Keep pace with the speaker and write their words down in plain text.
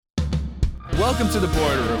Welcome to the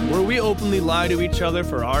Boardroom, where we openly lie to each other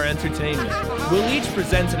for our entertainment. We'll each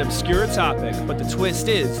present an obscure topic, but the twist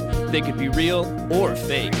is they could be real or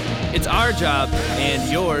fake. It's our job, and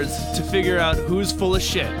yours, to figure out who's full of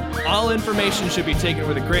shit. All information should be taken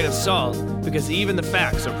with a grain of salt, because even the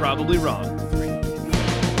facts are probably wrong.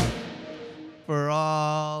 For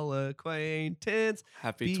all acquaintance,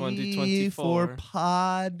 Happy before 2024.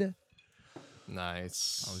 pod.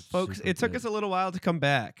 Nice. Folks, it took us a little while to come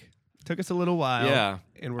back. Took us a little while. Yeah.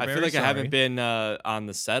 And we're I very feel like sorry. I haven't been on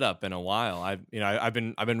the setup in a while. I've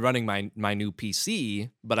been running my new PC,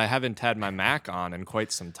 but I haven't had my Mac on in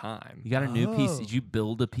quite some time. You got a new Oh. PC? Did you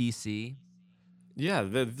build a PC? Yeah,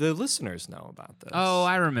 the listeners know about this. Oh,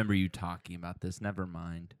 I remember you talking about this. Never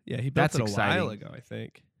mind. Yeah, he built That's it a while exciting. ago, I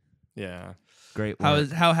think. yeah. Great work.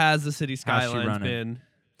 How has the city How's she skylines running? been?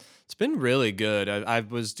 It's been really good. I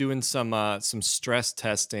was doing some stress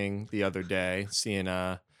testing the other day, seeing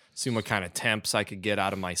what kind of temps I could get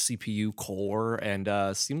out of my CPU core,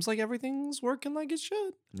 and seems like everything's working like it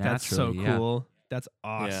should. That's so Naturally, yeah. cool. That's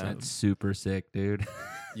awesome. That's super sick, dude.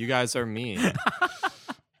 You guys are mean.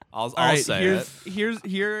 I'll All right, say it.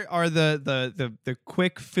 here are the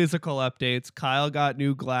quick physical updates. Kyle got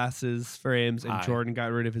new glasses frames, and Hi. Jordan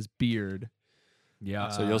got rid of his beard. Yeah.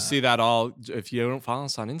 So you'll see that all if you don't follow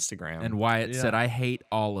us on Instagram. and Wyatt Yeah. said, I hate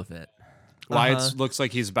all of it. Wyatt Uh-huh. looks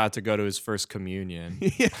like he's about to go to his first communion.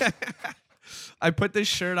 I put this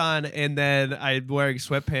shirt on, and then I'm wearing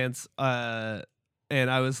sweatpants. And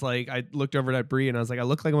I was like, I looked over at Bree, and I was like, I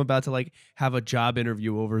look like I'm about to like have a job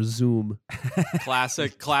interview over Zoom.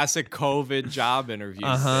 classic COVID job interview.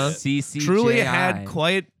 Uh-huh. shit. CCJI. Truly had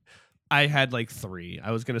quite. I had like 3.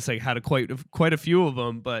 I was gonna say had quite a few of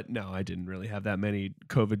them, but no, I didn't really have that many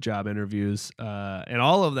COVID job interviews, and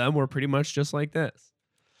all of them were pretty much just like this.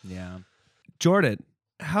 Yeah. Jordan,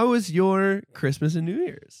 how was your Christmas and New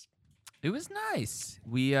Year's? It was nice.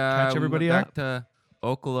 We Catch everybody we went up? back to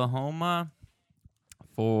Oklahoma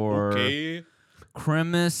for Okay.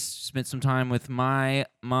 Christmas. Spent some time with my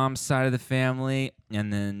mom's side of the family,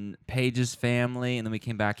 and then Paige's family, and then we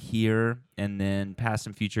came back here, and then past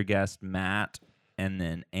and future guest Matt, and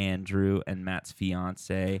then Andrew and Matt's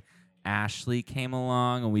fiance Ashley came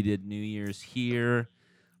along, and we did New Year's here.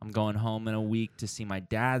 I'm going home in a week to see my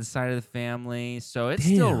dad's side of the family, so it's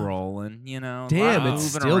still Damn. rolling, you know. Damn, Wow. it's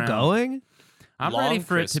moving still around. going. I'm Long ready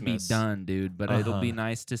for it to be Christmas. done, dude, but it'll be Uh-huh.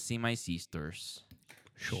 nice to see my sisters.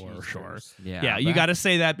 Sure. Yeah, Yeah, you but- got to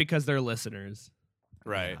say that because they're listeners.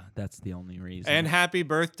 Right. yeah, that's the only reason. And happy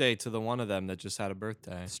birthday to the one of them that just had a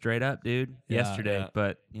birthday. straight up, dude. Yeah, yesterday, yeah.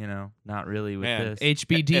 but not really with Man, this.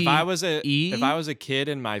 HBD. If I was a E? if I was a kid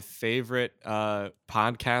and my favorite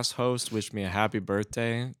podcast host wished me a happy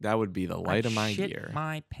birthday, that would be the light of my shit year.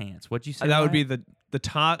 my pants. What'd you say? that would be Wyatt? the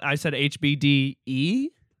top. I said HBDE,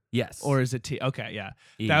 yes. or is it T? Okay, yeah.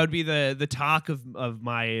 E. That would be the talk of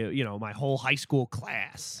my my whole high school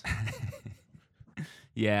class.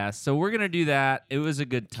 Yeah. So we're gonna do that. It was a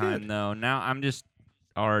good time though. Now I'm just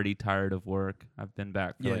already tired of work. I've been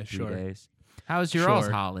back for Yeah, like 3 sure. days. How was your all's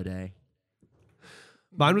Sure. holiday?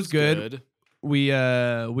 Mine was good. We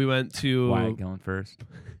went to Wyatt going first.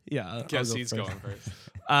 yeah. I'll Guess go he's first. going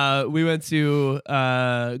first. We went to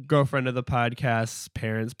girlfriend of the podcast's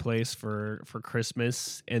parents' place for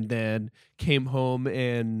Christmas, and then came home.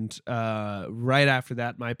 And right after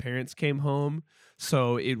that, my parents came home.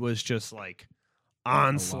 So it was just like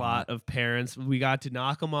onslaught of parents. We got to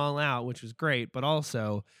knock them all out, which was great, but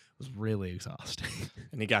also was really exhausting.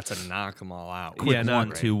 And he got to knock them all out. Yeah, Quick not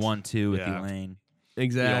 1-2-1-2 with Yeah. Elaine.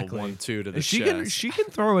 Exactly. 1-2 to the She chest. can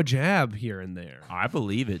throw a jab here and there. I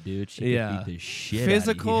believe it, dude. She Yeah. could beat the shit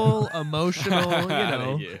Physical, emotional,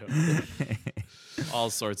 Outta you.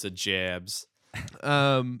 all sorts of jabs.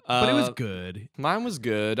 But it was Uh, good. Mine was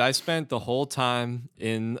good. I spent the whole time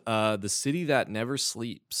in the city that never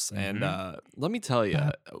sleeps, and let me tell you,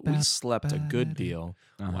 we slept a good deal.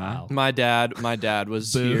 Uh-huh. Wow. My dad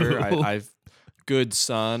was Boo. here. I've good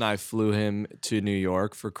son. I flew him to New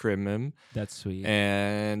York for Christmas, That's sweet.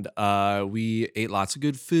 and we ate lots of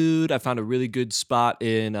good food. I found a really good spot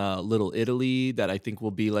in Little Italy that I think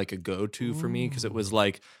will be like a go-to for me because it was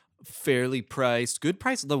like fairly priced, good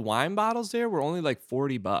price. The wine bottles there were only like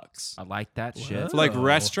 $40 I like that shit. for like Oh.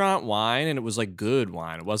 restaurant wine, and it was like good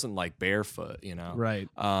wine. It wasn't like barefoot, you know. Right.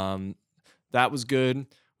 That was good.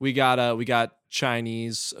 We got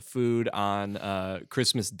Chinese food on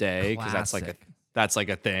Christmas Day because that's like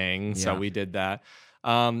a thing. So Yeah. we did that,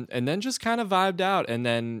 and then just kind of vibed out. And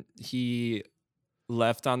then he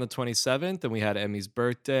left on the 27th, and we had Emmy's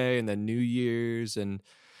birthday, and then New Year's, and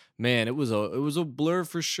man, it was a blur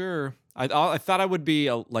for sure. I thought I would be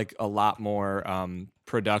a lot more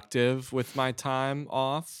productive with my time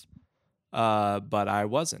off. But I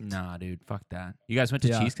wasn't. Nah, dude, fuck that. You guys went to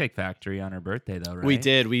Yeah. Cheesecake Factory on her birthday, though, right? We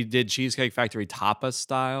did Cheesecake Factory tapas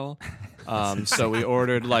style. So we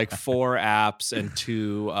ordered like 4 apps and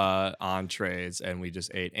 2 entrees, and we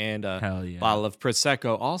just ate, and a Hell yeah. bottle of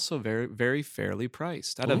prosecco, also very, very fairly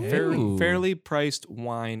priced. At a very Ooh. fairly priced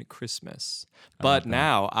wine Christmas. I But love that.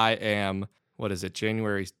 now I am, what is it,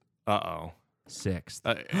 January? 6th.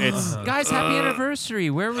 It's Guys, happy anniversary.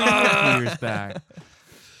 Where were you a few years back?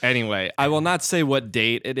 Anyway, I will not say what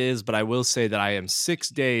date it is, but I will say that I am 6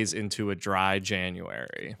 days into a dry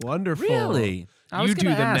January. Wonderful. Really? I was You do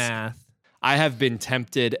gonna the ask. math. I have been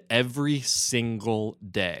tempted every single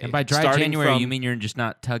day. And by dry Starting January, from- you mean you're just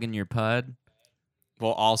not tugging your pud?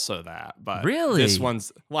 Well, also that, but Really? this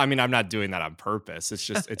one's. Well, I mean, I'm not doing that on purpose. It's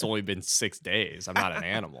just it's only been 6 days. I'm not an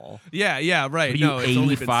animal. Yeah, right. Are No, you it's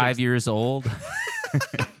only been 85 6 years old?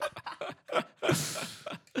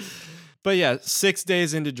 But yeah, 6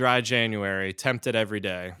 days into dry January, tempted every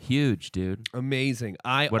day. Huge, dude. Amazing.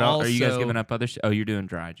 I What also else? Are you guys giving up other shit? Oh, you're doing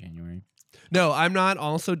dry January. No, I'm not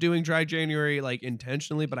also doing dry January like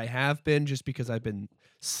intentionally, but I have been just because I've been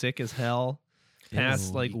sick as hell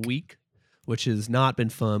past like week, which has not been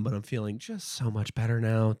fun, but I'm feeling just so much better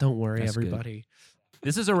now. Don't worry, That's good. everybody.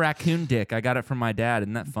 This is a raccoon dick. I got it from my dad.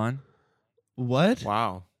 Isn't that fun? What?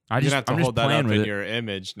 Wow. I'm You're just gonna have to hold that playing up with in it. your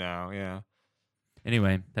image now. Yeah.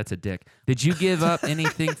 Anyway, that's a dick. Did you give up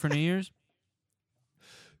anything for New Year's?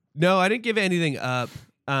 No, I didn't give anything up. It's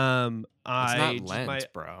I not just-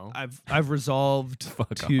 Lent, bro. I've resolved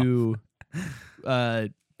Fuck to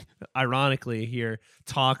ironically here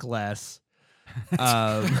talk less.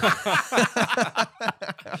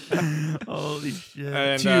 Holy shit.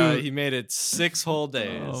 And Dude. he made it 6 whole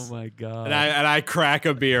days. Oh my god. And I crack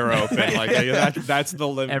a beer open like that's the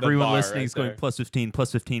limit. Everyone listening is going plus 15,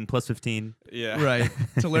 plus 15, plus 15. Yeah. Right.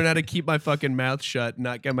 To learn how to keep my fucking mouth shut,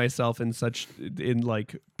 not get myself in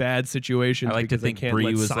like bad situations. I like to because think can't Bree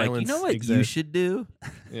let was like, you silence know what you exist." should do?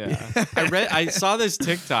 Yeah. I saw this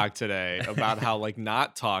TikTok today about how like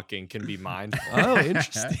not talking can be mindful. Oh,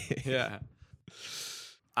 interesting. Yeah.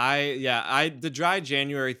 The dry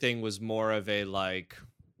January thing was more of a like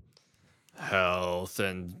health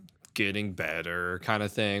and getting better kind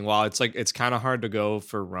of thing. While it's like it's kind of hard to go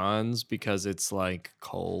for runs because it's like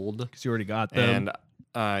cold. Because you already got them. And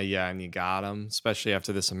and you got them, especially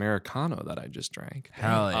after this Americano that I just drank.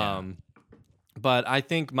 Hell yeah. But I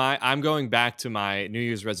think I'm going back to my New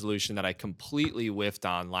Year's resolution that I completely whiffed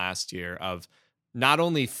on last year of not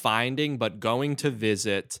only finding but going to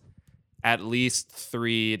visit at least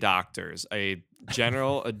 3 doctors, a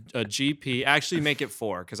general, a GP. Actually, make it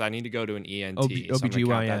 4 because I need to go to an ENT. so I'm gonna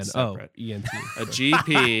count that OBGYN. Oh, separate. ENT. A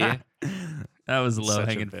GP, That was Such a low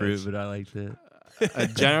hanging fruit, bitch. but I liked it. a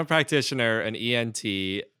general practitioner, an ENT,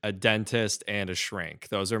 a dentist, and a shrink.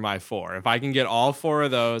 Those are my 4. If I can get all 4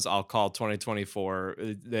 of those, I'll call 2024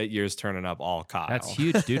 that year's turning up all Kyle. That's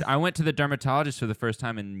huge, dude. I went to the dermatologist for the first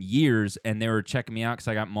time in years, and they were checking me out because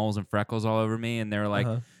I got moles and freckles all over me, and they were like,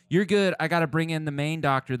 "You're good. I got to bring in the main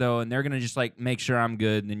doctor though, and they're gonna just like make sure I'm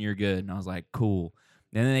good, and then you're good." And I was like, "Cool."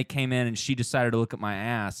 And then they came in, and she decided to look at my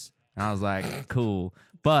ass, and I was like, "Cool."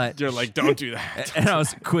 But You're like, don't do that. and I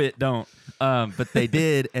was quit, don't. But they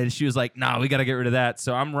did, and she was like, "Nah, we got to get rid of that."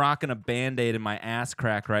 So I'm rocking a Band-Aid in my ass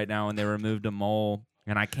crack right now, and they removed a mole,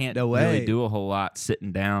 and I can't No really way. do a whole lot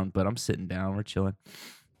sitting down, but I'm sitting down. We're chilling.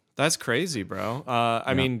 That's crazy, bro.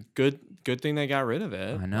 I mean, good thing they got rid of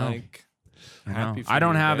it. I know. Like, I know. happy for I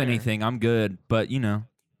don't you have there. anything. I'm good, but you know,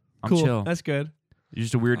 I'm Cool. chill. That's good. It's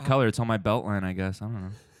just a weird color. It's on my belt line, I guess. I don't know.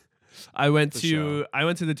 I went For to sure.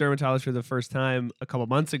 the dermatologist for the first time a couple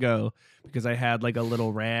months ago because I had like a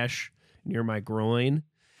little rash near my groin.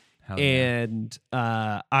 Hell yeah. And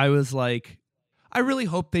I was like, I really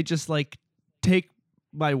hope they just like take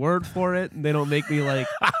my word for it and they don't make me like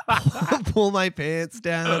pull my pants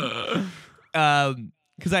down.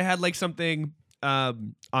 Because I had like something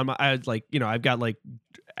on my, I had like, you know, I've got like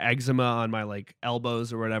eczema on my like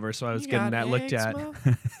elbows or whatever, so I was getting that looked at.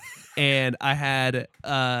 And I had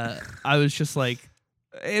I was just like,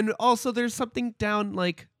 and also there's something down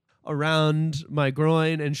like around my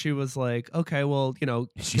groin, and she was like, okay, well, you know,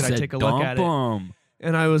 She can I said, take a look at it? "Dump 'em."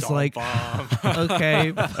 And I was Don't like, bomb.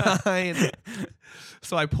 okay, fine.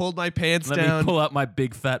 So I pulled my pants Let down. me pull up my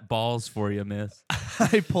big fat balls for you, miss.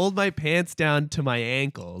 I pulled my pants down to my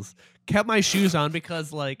ankles, kept my shoes on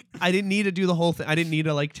because like I didn't need to do the whole thing. I didn't need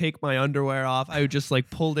to like take my underwear off. I just like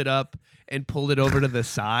pulled it up and pulled it over to the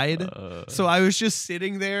side. So I was just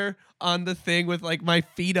sitting there on the thing with like my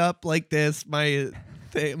feet up like this, my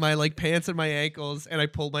like pants and my ankles, and I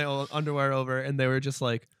pulled my own underwear over, and they were just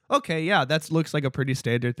like, okay, yeah, that looks like a pretty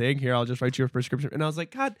standard thing. Here, I'll just write you a prescription. And I was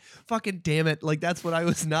like, God fucking damn it. Like, that's what I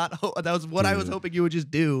was not, that was what I was Dude. hoping you would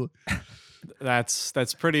just do.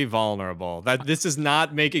 That's pretty vulnerable. That this is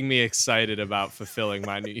not making me excited about fulfilling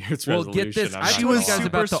my New Year's Well, resolution. get this. I'm I not She told gonna you guys lie. super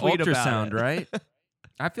about the sweet about ultrasound, it. right?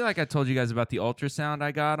 I feel like I told you guys about the ultrasound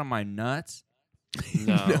I got on my nuts.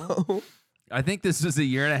 No. No. I think this was a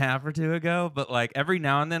year and a half or two ago, but like every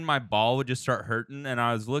now and then my ball would just start hurting, and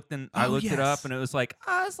I looked it up, yes. and it was like,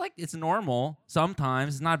 it's normal.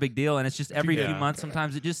 Sometimes it's not a big deal, and it's just every few Yeah. months.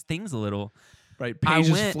 Sometimes it just stings a little. Right. I Paige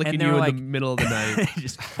is went, flicking and they you were in like- the middle of the night.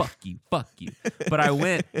 just fuck you. But I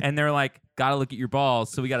went, and they're like, gotta look at your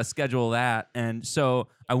balls, so we gotta schedule that. And so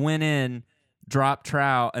I went in, dropped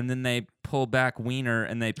trout, and then they pull back wiener,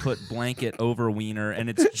 and they put blanket over wiener, and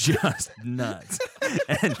it's just nuts.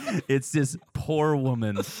 And it's this poor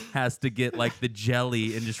woman has to get like the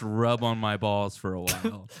jelly and just rub on my balls for a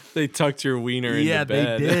while. They tucked your wiener Yeah, into they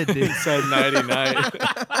bed. did, dude. It said nighty night.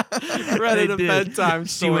 Read They it a did. bedtime She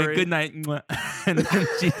story. went good night, mwah," and then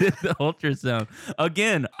she did the ultrasound.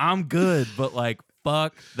 Again, I'm good, but like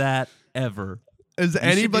fuck that ever. Is do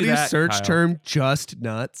anybody's that, search Kyle. term just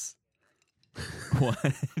nuts? What?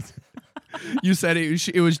 You said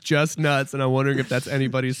it was just nuts, and I'm wondering if that's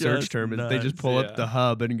anybody's search Just term. Is they just nuts, pull yeah. up the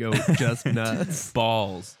hub and go just nuts.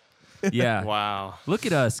 Balls. Yeah. Wow. Look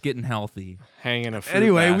at us getting healthy. Hanging a fruit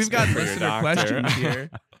Anyway, we've got basket for your listener doctor. questions here.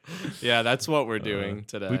 Yeah, that's what we're doing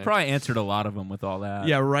today. We probably answered a lot of them with all that.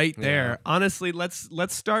 Yeah, right there. Yeah. Honestly, let's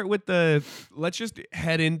start with let's just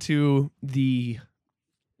head into the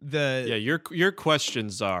Yeah, your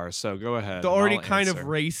questions are, so go ahead. the and already I'll kind of answer.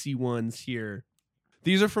 racy ones here.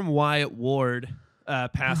 These are from Wyatt Ward,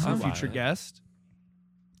 past and future Wyatt. guest.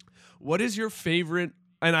 What is your favorite?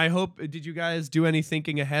 And I hope, did you guys do any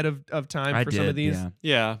thinking ahead of time I for did. some of these? Yeah.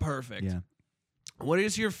 Yeah. Perfect. Yeah. What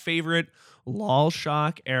is your favorite lol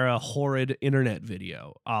shock era horrid internet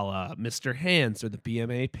video, a la Mr. Hands or the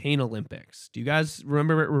BMA Pain Olympics? Do you guys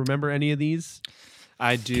remember any of these?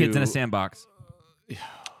 I do. Kids in a sandbox.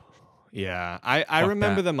 Yeah, I Fuck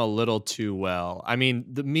remember that. them a little too well. I mean,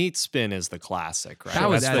 the meat spin is the classic, right? That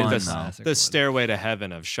was That's fun, like though. the one. stairway to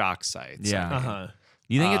heaven of shock sites. Yeah. I mean, Uh-huh.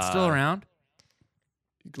 You think it's still Uh, around?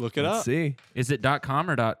 Look it Let's up. see. Is it .com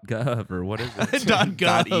or .gov or what is it? .gov.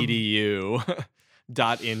 .edu.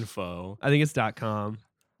 .info. I think it's .com.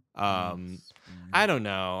 I don't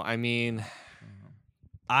know. I mean,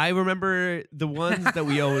 I remember the ones that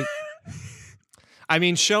we always.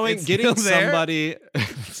 showing It's getting still there? somebody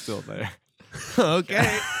it's still there.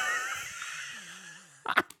 Okay.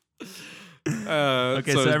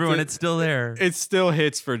 Okay, so everyone, it's still there. it still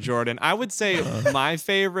hits for Jordan. I would say my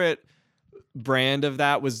favorite brand of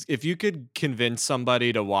that was if you could convince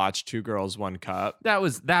somebody to watch Two Girls, One Cup. That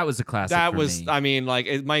was a classic. That for was, me. I mean, like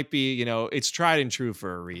it might be, it's tried and true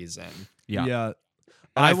for a reason. yeah.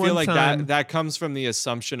 And I one feel like time- that comes from the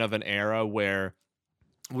assumption of an era where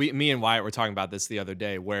me and Wyatt were talking about this the other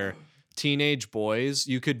day, where teenage boys,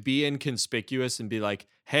 you could be inconspicuous and be like,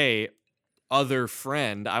 "Hey, other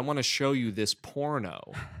friend, I want to show you this porno,"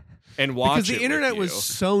 and watch Because the it internet with was you.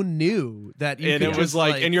 so new that you And could it was just,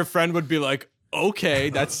 like, and your friend would be like, "Okay,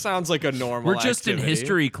 that sounds like a normal." We're just in activity."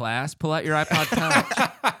 history class. Pull out your iPod Touch.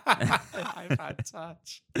 iPod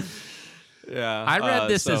Touch. Yeah, I read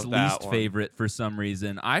this so as that least one. favorite for some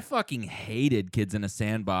reason. I fucking hated Kids in a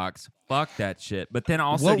Sandbox. Fuck that shit. But then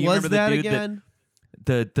also, what do you was remember that the dude again?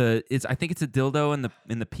 the it's I think it's a dildo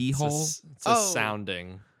in the pee It's a, hole. it's a Oh.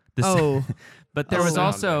 sounding. The sa- Oh, But there Oh. was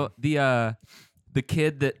also the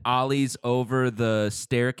kid that ollies over the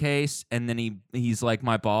staircase, and then he's like,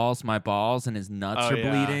 my balls, and his nuts Oh, are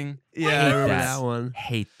yeah. bleeding. yeah, I Hate remember that. that one.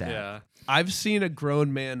 Hate that. Yeah. I've seen a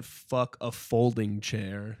grown man fuck a folding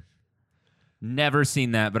chair. Never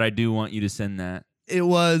seen that, but I do want you to send that. It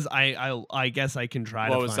was I guess I can try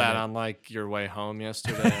to What was find that it. on like your way home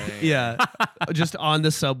yesterday? Yeah, just on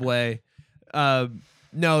the subway.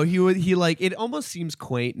 No, he like it almost seems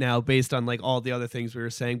quaint now based on like all the other things we were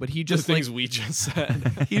saying, but he Just just like things we just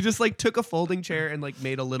said. he just like took a folding chair and like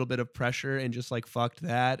made a little bit of pressure and just like fucked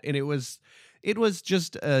that, and it was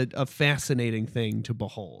just a fascinating thing to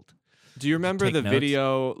behold. Do you remember Take the notes.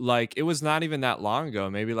 video? Like it was not even that long ago,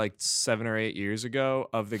 maybe like 7 or 8 years ago,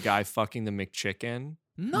 of the guy fucking the McChicken.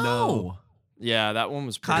 No. Yeah, that one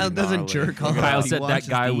was pretty Kyle doesn't gnarly. jerk off. Kyle He said that watches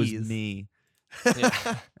guy was these. me.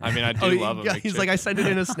 Yeah. I mean, I do love a He's like, I McChicken. sent it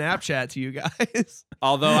in a Snapchat to you guys.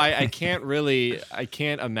 Although I can't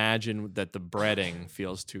imagine that the breading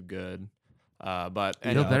feels too good. But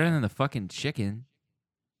Feel anyway, better than the fucking chicken.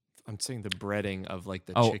 I'm saying the breading of like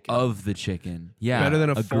the Oh, chicken. of the chicken. Yeah. Better than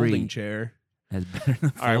a agree. folding chair. has better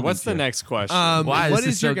than All right, what's the folding chair. next question? Why what is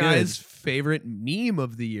this is your so good? guys' favorite meme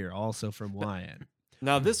of the year? Also from Wyatt.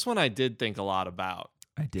 Now, this one I did think a lot about.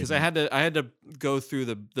 I did. Because I had to go through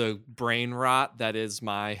the brain rot that is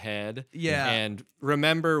my head, Yeah. and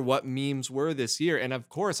remember what memes were this year. And of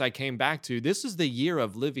course, I came back to this is the year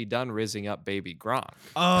of Livy Dunn rizzing up Baby Gronk.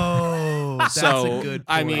 Oh, that's so a good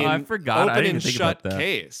point. I mean, Oh, I forgot. I Open didn't and think shut about that.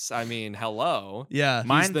 case. I mean, hello. yeah. He's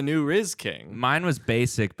Mine- the new Riz King. Mine was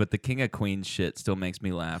basic, but the King of Queens shit still makes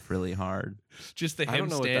me laugh really hard. Just the I don't him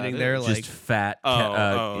know what standing that there is. like Just fat.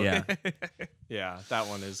 Oh, yeah. Yeah, that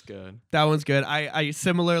one is good. that one's good. I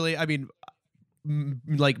similarly, I mean,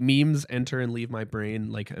 like memes enter and leave my brain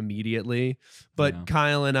like immediately. But Yeah.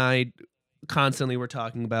 Kyle and I constantly were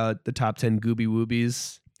talking about the top 10 Gooby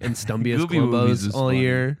Woobies and Stumbius Gooby Woobies Globos is all funny.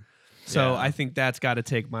 year. So Yeah. I think that's got to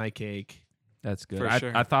take my cake. That's good. For I,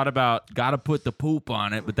 sure. I thought about gotta put the poop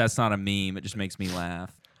on it, but that's not a meme. It just makes me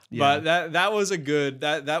laugh. But that was a good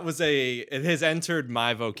that was it has entered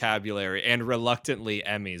my vocabulary and reluctantly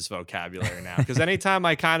Emmy's vocabulary now, because anytime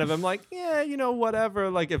I kind of am like, yeah, you know, whatever,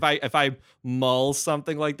 like if I mull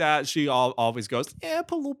something like that, she always goes, yeah,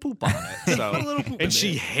 put a little poop on it. So Put a little poop in and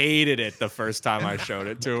she it. hated it the first time I showed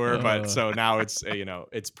it to her, but so now it's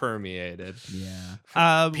it's permeated.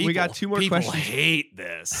 Yeah. We got two more people questions. hate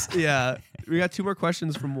this. Yeah, we got two more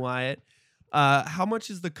questions from Wyatt. How much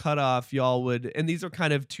is the cutoff y'all would, and these are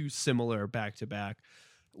kind of two similar back to back.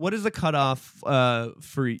 What is the cutoff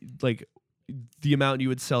for like the amount you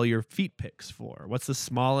would sell your feet pics for? What's the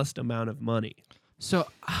smallest amount of money? So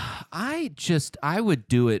I would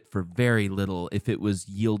do it for very little if it was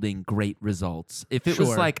yielding great results. If it was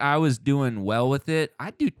Sure. like I was doing well with it,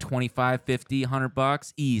 I'd do 25, 50,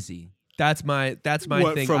 $100 easy. That's my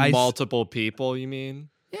What, thing. from I s- multiple people, you mean?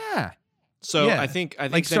 Yeah. So Yeah. I think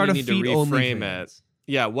like then start you a need to feet only reframe it. fans.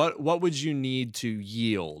 Yeah, what would you need to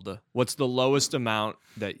yield? What's the lowest amount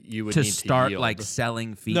that you would To need start to yield? like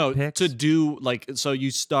selling feet no, pics. to do like so you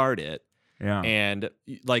start it yeah. and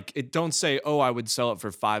like it don't say, "Oh, I would sell it for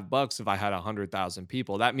 $5 if I had 100,000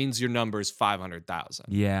 people." That means your number is 500,000.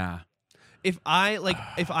 yeah. If I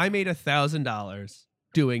made $1,000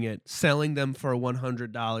 doing it, selling them for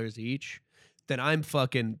 $100 each, then I'm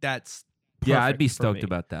fucking. That's Yeah, I'd be perfect for stoked me.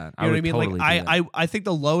 about that. You know what I would mean? totally Like do that. I think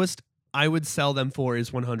the lowest I would sell them for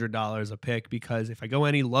is $100 a pick, because if I go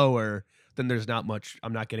any lower, then there's not much.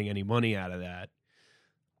 I'm not getting any money out of that.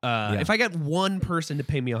 Yeah. If I get one person to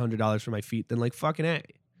pay me $100 for my feet, then like fucking A.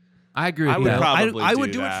 I agree with I would that. probably I would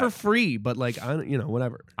do do it that. for free, but like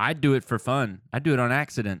whatever. I'd do it for fun. I'd do it on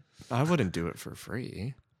accident. I wouldn't do it for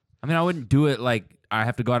free. I mean, I wouldn't do it like I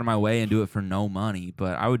have to go out of my way and do it for no money,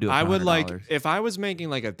 but I would do it for I would like $100. if I was making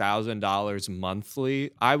like $1,000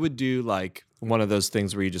 monthly, I would do like one of those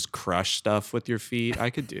things where you just crush stuff with your feet. I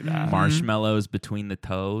could do that. marshmallows between the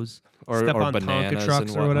toes. or Step or on Tonka bananas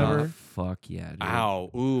trucks and or whatnot. whatever. Fuck yeah, dude.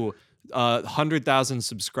 Ow. Ooh. 100,000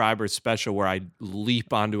 subscribers special where I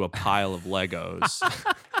leap onto a pile of Legos.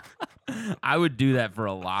 I would do that for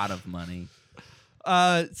a lot of money.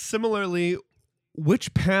 Similarly,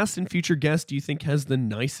 which past and future guest do you think has the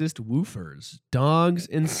nicest woofers? Dogs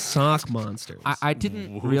and sock monsters. I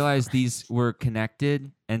didn't Woof. realize these were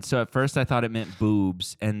connected, and so at first I thought it meant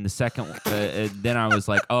boobs, and the second, then I was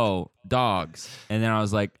like, oh, dogs, and then I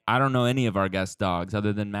was like, I don't know any of our guest dogs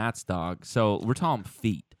other than Matt's dog, so we're calling them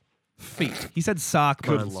feet. Feet. He said sock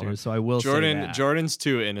Good monsters, Lord. so I will say that. Jordan's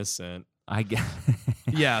too innocent. I get.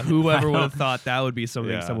 Yeah, whoever would have thought that would be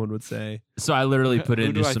something Yeah. someone would say. So I literally put Who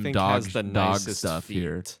in do just I some think dog has the dog nicest stuff feet?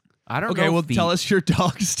 here. I don't Okay, know. well, feet. tell us your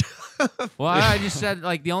dog stuff. Well, I just said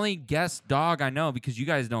like the only guest dog I know, because you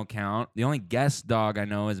guys don't count. The only guest dog I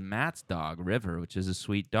know is Matt's dog, River, which is a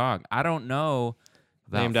sweet dog. I don't know.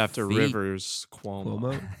 about Named after feet. Rivers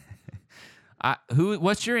Cuomo. Cuomo.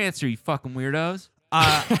 What's your answer, you fucking weirdos?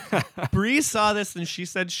 Bree saw this and she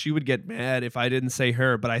said she would get mad if I didn't say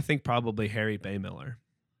her, but I think probably Harry Baymiller.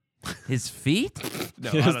 His feet? No,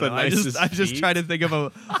 He I has don't the know. I just nicest tried to think of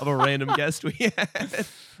a random guest we had.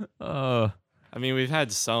 Oh, I mean, we've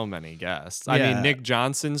had so many guests. I Yeah. mean, Nick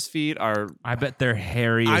Johnson's feet are I bet they're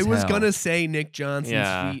hairy I as was hell. gonna say Nick Johnson's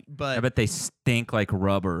Yeah. feet, but I bet they stink like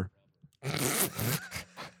rubber.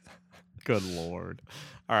 good lord.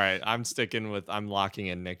 All right, I'm locking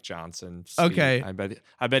in Nick Johnson. Okay.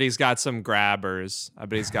 I bet he's got some grabbers. I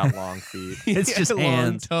bet he's got long feet. It's just long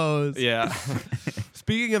hands. toes. Yeah.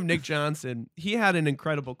 Speaking of Nick Johnson, he had an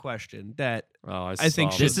incredible question that Oh, I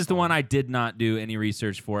think saw This is the one. one I did not do any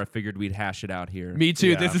research for. I figured we'd hash it out here. me too.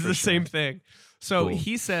 Yeah, This is for the sure. same thing. So Cool.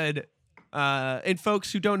 he said, and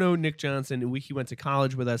folks who don't know Nick Johnson, he went to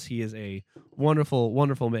college with us. He is a wonderful,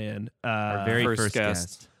 wonderful man. Our very First first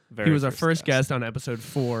guest. guest. Very He was our first guest on episode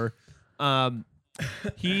 4.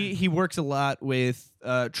 He works a lot with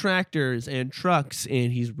tractors and trucks,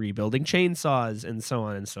 and he's rebuilding chainsaws and so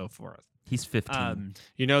on and so forth. He's 15.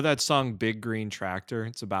 You know that song "Big Green Tractor"?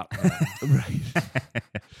 It's about him. Right.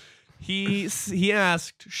 He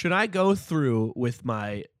asked, should I go through with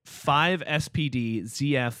my 5 SPD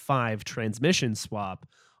ZF5 transmission swap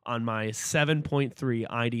on my 7.3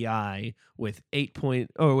 IDI with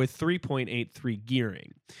 3.83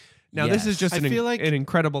 gearing? Now, this is Yes. just I feel like- an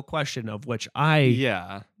incredible question of which I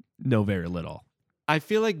Yeah. know very little. I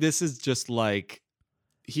feel like this is just like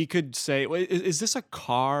he could say, wait, is this a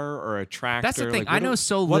car or a tractor? That's the thing. Like, I know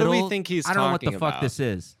so what little. do we think he's I don't know what the talking fuck about? this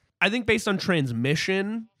is. I think based on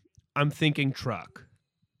transmission, I'm thinking truck.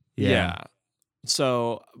 Yeah.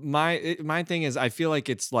 So my thing is, I feel like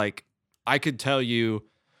it's like I could tell you,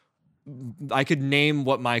 I could name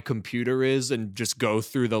what my computer is and just go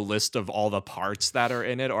through the list of all the parts that are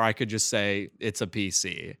in it, or I could just say it's a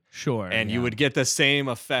PC, Sure. and you would get the same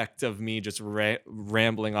effect of me just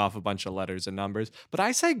rambling off a bunch of letters and numbers. But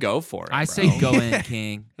I say go for it. I bro. say go in,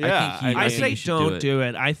 King. Yeah, I I think say you should don't it. do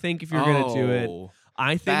it. I think if you're going to do it, Oh,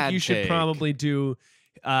 I think bad you should take. probably do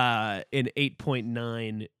an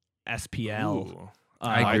 8.9 SPL. ooh.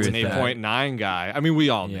 I Oh, agree it's an with that. 8.9 guy. I mean, we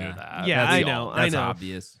all Yeah. knew that. Yeah, That's- I know. That's I know.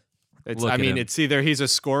 obvious. It's, Look I at mean, him. it's either he's a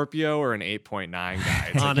Scorpio or an 8.9 guy.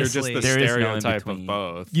 It's like Honestly, you're just the there is no in stereotype of between.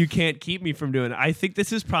 both. You can't keep me from doing it. I think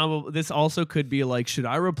this is probably, this also could be like, should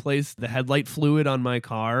I replace the headlight fluid on my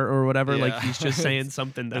car or whatever? Like, Yeah. he's just saying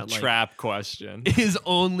something The that like trap question. is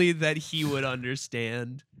only that he would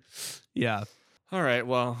understand. Yeah. All right.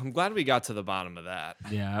 Well, I'm glad we got to the bottom of that.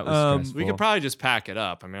 Yeah, it was stressful. We could probably just pack it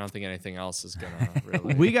up. I mean, I don't think anything else is gonna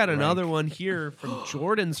really. We got rank. another one here from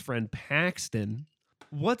Jordan's friend Paxton.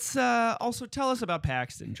 What's also tell us about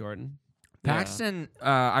Paxton, Jordan? Yeah. Paxton,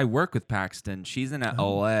 I work with Paxton. She's in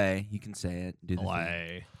LA. You can say it. Do the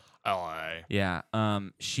thing. LA. Yeah.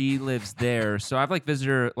 She lives there. So I've like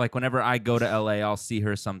visited her like whenever I go to LA, I'll see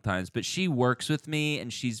her sometimes. But she works with me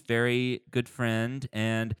and she's very good friend.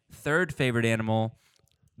 And third favorite animal,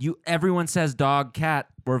 everyone says dog, cat,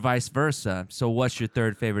 or vice versa. So what's your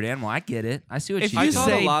third favorite animal? I get it. I see what If she I you did. thought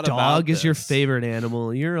a say lot dog about is your this. favorite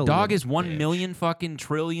animal, you're a Dog little is 1 bitch. million fucking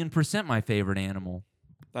trillion% my favorite animal.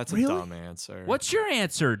 That's Really? a dumb answer. What's your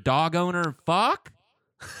answer? Dog owner? Fuck?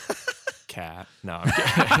 cat? No.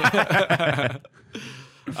 I'm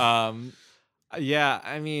kidding. Yeah.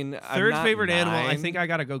 I mean, I'm Third not favorite animal, I 9. think I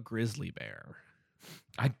gotta go grizzly bear.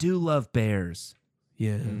 I do love bears.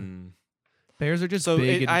 Yeah. Hmm. Bears are just So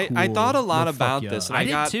big I and cool. thought a lot They'll fuck about you this, up. and I, I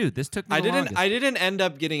did got- too. This took me I the didn't. longest. I didn't end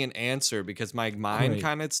up getting an answer because my mind Right.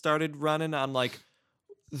 kind of started running on like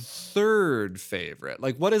third favorite.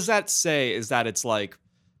 Like, what does that say? Is that it's like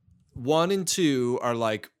 1 and 2 are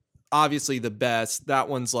like obviously the best. That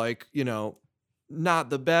one's like, you know, not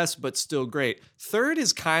the best, but still great. Third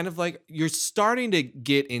is kind of like you're starting to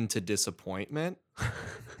get into disappointment.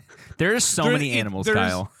 There's so There- many it- animals,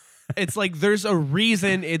 there's- Kyle. It's like there's a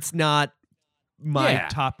reason it's not my Yeah.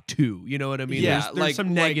 top 2. You know what I mean? Yeah, there's like- some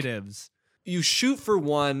like- negatives. You shoot for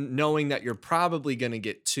 1 knowing that you're probably going to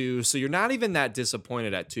get 2, so you're not even that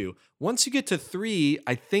disappointed at 2. Once you get to 3,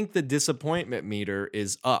 I think the disappointment meter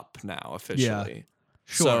is up now officially.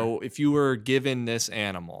 Sure. So if you were given this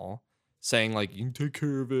animal saying like you can take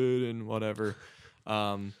care of it and whatever,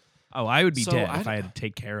 Oh, I would be So dead I if I had to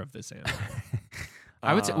take care of this animal.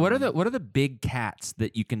 I would say, what are Um, the big cats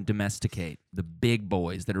that you can domesticate? The big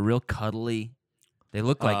boys that are real cuddly. They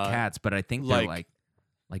look like cats, but I think they're like-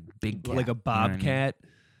 like big cat. Like a you know what I mean? bobcat.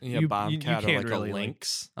 yeah, you bobcat or can't like really, a like-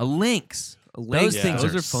 lynx. A lynx. A Those lynx, things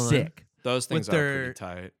those are, are fun. sick. Those things with are their- pretty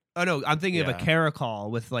tight. Oh no, I'm thinking of a Yeah. caracol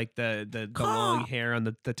with like the long hair on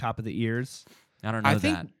the top of the ears. I don't know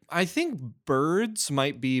that. I think birds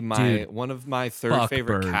might be Dude, one of my third fuck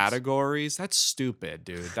favorite birds. categories. That's stupid,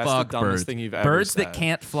 dude. That's Fuck the dumbest birds. thing you've ever Birds said. that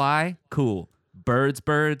can't fly, cool. Birds,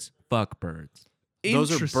 fuck birds.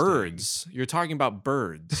 Those are Interesting. birds. You're talking about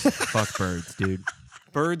birds. Fuck birds, dude.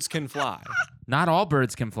 Birds can fly. Not all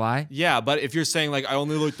birds can fly. Yeah, but if you're saying like I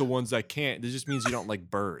only like the ones that can't, it just means you don't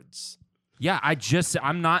like birds. Yeah,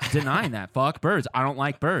 I'm not denying that. Fuck birds. I don't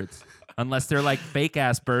like birds. Unless they're like fake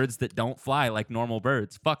ass birds that don't fly like normal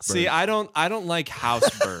birds. Fuck birds. See, I don't like house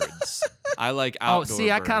birds. I like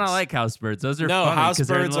outdoor I kind of birds. like house birds. Those are No, funny house 'cause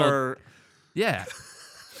they're birds little- are Yeah.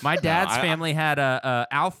 My dad's I- family had a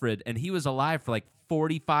Alfred, and he was alive for like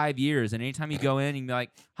 45 years. And anytime you go in, you can be like,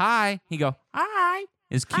 "Hi," he go, "Hi."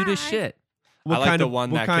 It's cute as shit. What I like kind the of,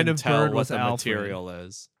 one what that kind can of tell bird what was the Alfred? material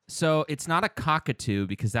is. So it's not a cockatoo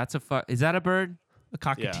because that's is that a bird? A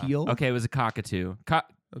cockatiel. Okay, it was a cockatoo.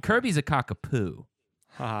 Kirby's a cockapoo.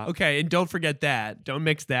 Haha. Okay, and don't forget that. Don't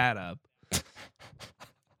mix that up.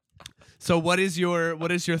 So what is your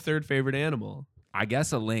third favorite animal? I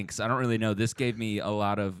guess a lynx. I don't really know. This gave me a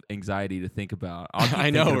lot of anxiety to think about. I'll keep I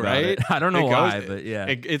thinking know, about right? it. I don't know It why, goes- but yeah.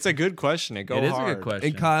 It's a good question. It It is hard. a good question.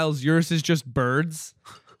 And Kyle's, yours is just birds.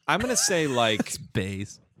 I'm gonna say like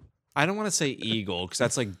Space. I don't want to say eagle because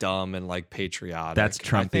that's like dumb and like patriotic. That's I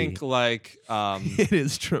Trumpy. think like It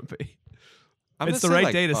is Trumpy. I'm It's the gonna say, right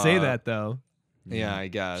like, day to say that, though. Yeah, I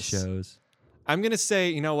guess. Shows. I'm gonna say,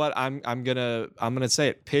 you know what? I'm gonna say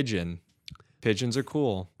it. Pigeon. Pigeons are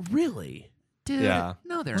cool. Really? Dude, Yeah.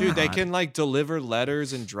 no, they're Dude, not. they can like deliver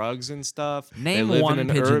letters and drugs and stuff. Name they live one in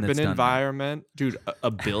an pigeon urban that's done that. environment. Dude,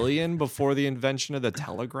 a billion before the invention of the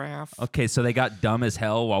telegraph. Okay, so they got dumb as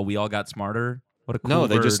hell while we all got smarter. What a cool No,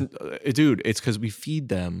 they bird. just dude, it's because we feed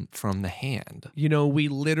them from the hand. You know, we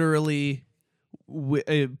literally,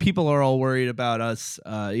 people are all worried about us,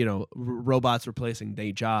 robots replacing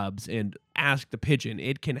day jobs. And ask the pigeon,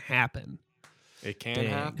 it can happen. It can Dang.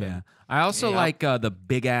 happen. Yeah. I also Yeah. like the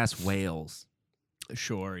big ass whales.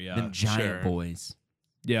 Sure, yeah. Them giant sure. boys.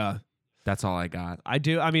 Yeah. That's all I got. I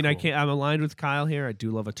do. I mean, I Cool. can't. I'm aligned with Kyle here. I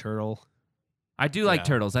do love a turtle. I do like Yeah.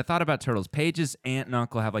 turtles. I thought about turtles. Paige's aunt and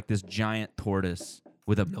uncle have like this giant tortoise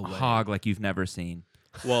with a No way. hog like you've never seen.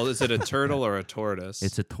 Well, is it a turtle or a tortoise?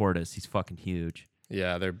 It's a tortoise. He's fucking huge.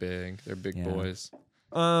 Yeah, they're big. They're big Yeah. boys.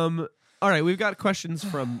 All right, we've got questions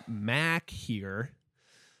from Mac here.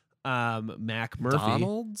 Mac Murphy.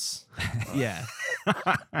 Donald's? Yeah.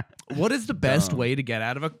 What is the best Dumb. way to get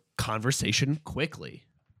out of a conversation quickly?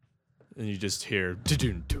 And you just hear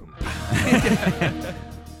doom doom.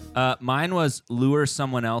 Mine was lure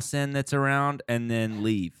someone else in that's around and then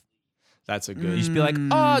leave. That's a You good. just be like,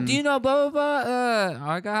 oh, do you know blah, blah, blah?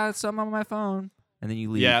 I got something on my phone. And then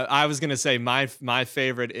you leave. Yeah, I was gonna say my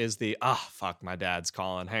favorite is the fuck, my dad's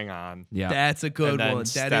calling. Hang on. Yeah. That's a good And then one.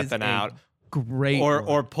 That is stepping a out. great Or one.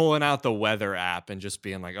 or pulling out the weather app and just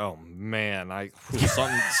being like, oh man,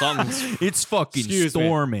 something's It's fucking Excuse me.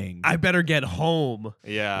 storming. I better get home.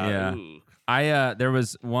 yeah. Yeah. Ooh. There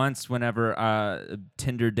was once whenever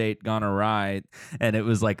Tinder date gone awry, and it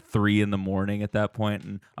was like 3 a.m. at that point,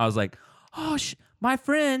 and I was like, oh, my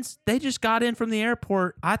friends, they just got in from the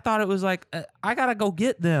airport. I thought it was like I gotta go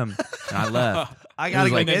get them, and I left. I It gotta was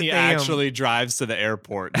go like- And then get he them. actually drives to the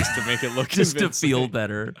airport just to make it look just to convincing. feel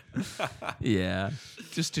better. Yeah,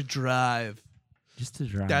 just to drive. just to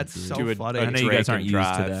drive. That's dude. so Do a- funny. I know you Drake guys aren't and used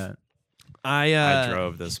to drive. that. I I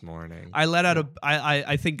drove this morning. I let out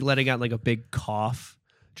I think letting out like a big cough,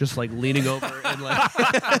 just like leaning over and like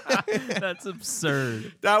That's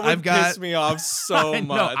absurd. That would I've got- piss me off so I know,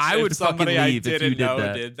 much. I If would fucking somebody I leave if you didn't did know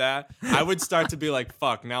that. did that. I would start to be like,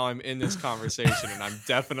 "Fuck!" Now I'm in this conversation, and I'm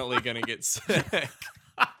definitely gonna get sick.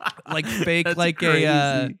 like fake That's like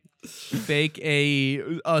crazy. fake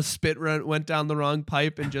a spit went down the wrong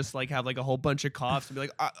pipe and just like have like a whole bunch of coughs and be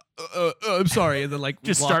like I'm sorry, and then like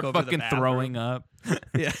Just walk start over to the fucking bathroom. throwing up.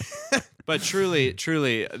 Yeah. But truly,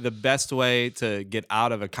 the best way to get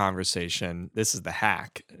out of a conversation, this is the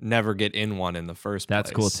hack: never get in one in the first place.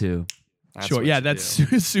 That's cool too. That's Sure. what Yeah, you that's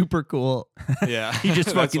do. super cool. Yeah. You just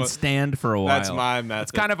That's fucking what- stand for a while. That's my method.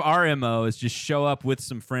 It's kind of our MO is just show up with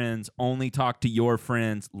some friends, only talk to your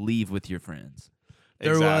friends, leave with your friends.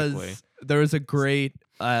 exactly. There was a great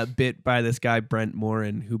bit by this guy Brent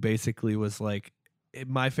Morin who basically was like,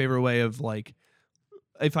 my favorite way of like,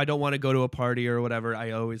 if I don't want to go to a party or whatever,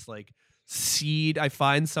 I always like I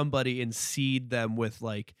find somebody and seed them with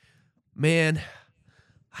like, man,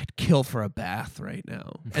 I'd kill for a bath right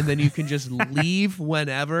now. And then you can just leave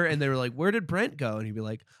whenever. And they were like, where did Brent go? And he'd be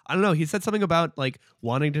like, I don't know. He said something about like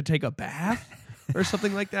wanting to take a bath or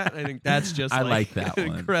something like that. I think that's just I like, like that an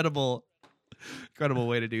one. incredible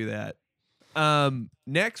way to do that.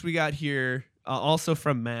 Next we got here also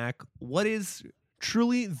from Mac. What is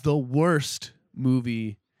truly the worst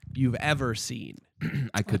movie you've ever seen?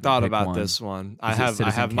 I could thought about this one. I Is it have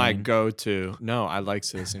Citizen my Kane? go-to. No, I like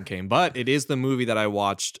Citizen Kane, but it is the movie that I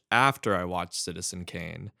watched after I watched Citizen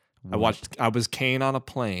Kane. I was Kane on a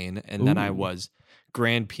plane, and then I Ooh. was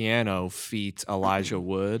Grand Piano feat Elijah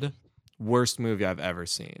Wood. Worst movie I've ever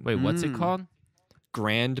seen. Wait, what's it Mm. called?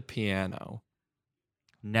 Grand Piano.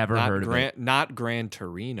 Never Not heard of it. Not Gran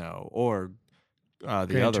Torino or the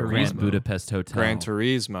Gran other Turismo. one. Grand Budapest Hotel. Gran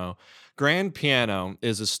Turismo. Grand Piano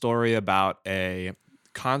is a story about a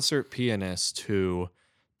concert pianist who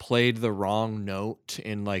played the wrong note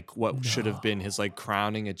in like what should have been his like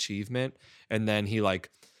crowning achievement, and then he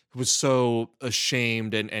like was so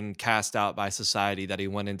ashamed and cast out by society that he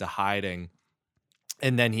went into hiding.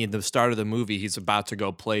 And then at the start of the movie, he's about to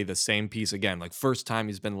go play the same piece again, like first time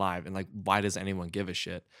he's been live, and like why does anyone give a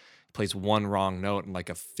shit? He plays one wrong note in like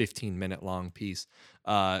a 15-minute long piece,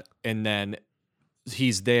 and then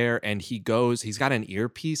he's there and he's got an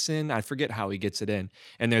earpiece in. I forget how he gets it in.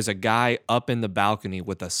 And there's a guy up in the balcony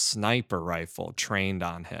with a sniper rifle trained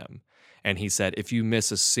on him. And he said, if you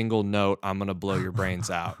miss a single note, I'm going to blow your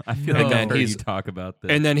brains out. I feel And like then I've heard he's- you talk about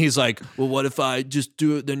this. And then he's like, well, what if I just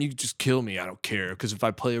do it? Then you just kill me. I don't care. Because if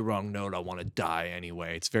I play a wrong note, I want to die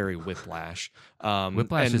anyway. It's very Whiplash.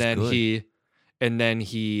 Whiplash and is then good. then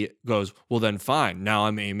he goes, well, then fine. Now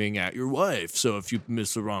I'm aiming at your wife. So if you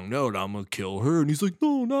miss the wrong note, I'm going to kill her. And he's like,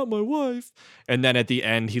 no, not my wife. And then at the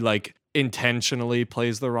end, he like intentionally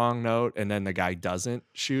plays the wrong note. And then the guy doesn't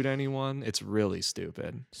shoot anyone. It's really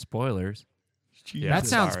stupid. Spoilers. Yeah, That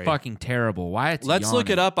sounds sorry. fucking terrible. Why it's Let's look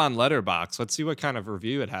it yawning? up on Letterboxd. Let's see what kind of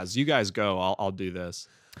review it has. You guys go. I'll do this.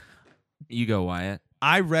 You go, Wyatt.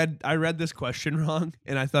 I read this question wrong,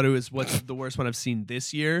 and I thought it was what's the worst one I've seen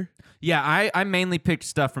this year. Yeah, I mainly picked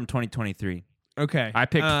stuff from 2023. Okay, I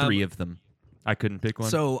picked 3 of them. I couldn't pick one.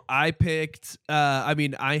 So I picked. I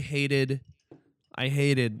mean, I hated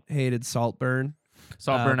Saltburn,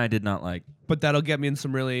 Saltburn I did not like. but that'll get me in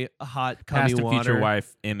some really hot Past cummy and water. future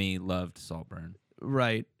wife Emmy loved Saltburn.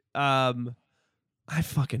 Right. I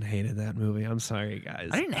fucking hated that movie. I'm sorry, guys.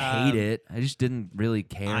 I didn't hate it. I just didn't really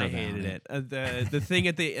care. I about hated it. The thing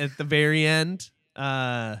at the very end.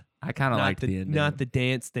 I kind of Not liked the the ending. not the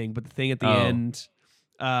dance thing, but the thing at the Oh. end.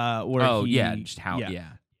 Where oh he, yeah, just how yeah.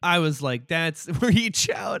 I was like, that's where he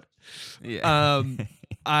out. Yeah.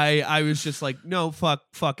 I was just like, no,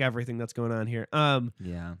 fuck everything that's going on here.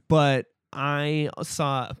 Yeah. But I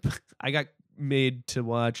got made to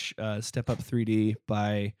watch Step Up 3D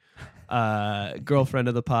by girlfriend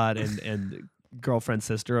of the pod and girlfriend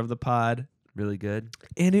sister of the pod, Really good.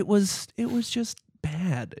 and it was just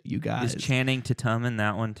bad, you guys. Is Channing Tatum in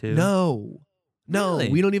that one too? No, Really?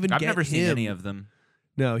 we don't even. I've get never seen him. any of them.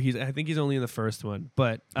 No, I think he's only in the first one,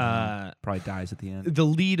 but Probably dies at the end. the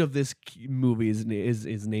lead of this movie is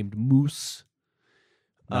named Moose.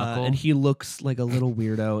 Knuckle? And he looks like a little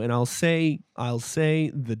weirdo. And I'll say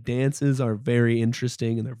the dances are very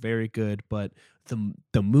interesting and they're very good, but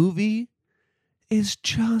the movie is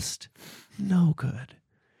just no good.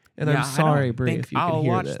 And Yeah, I'm I sorry, don't Brie, think if you I'll can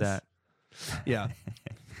hear watch this. that. Yeah.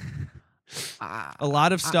 A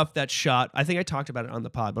lot of stuff that's shot. I think I talked about it on the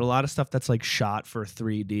pod, but a lot of stuff that's like shot for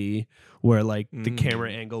 3D, where like the camera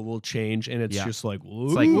angle will change, and it's Yeah. just like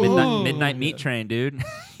It's like Midnight Meat Train, dude.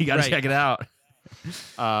 You gotta Right. check it out.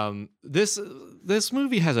 This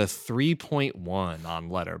movie has a 3.1 on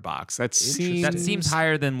Letterboxd. That Seems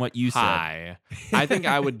higher than what you said. high. I think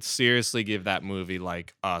I would seriously give that movie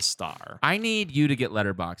like a star. I need you to get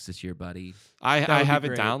Letterboxd this year, buddy. I would have be it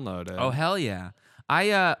great. downloaded. Oh hell yeah.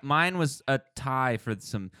 Mine was a tie for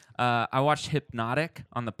some. I watched Hypnotic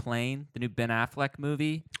on the plane, the new Ben Affleck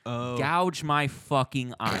movie. Oh, Gouge my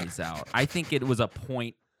fucking eyes out. I think it was a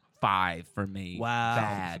 0.5 for me. Wow.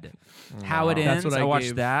 Bad. How it That's ends. what I I watched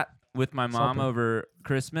gave that with my mom Saltburn. over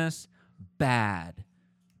Christmas. Bad.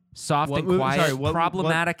 Soft What and movie- quiet. sorry, what-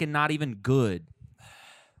 problematic and not even good.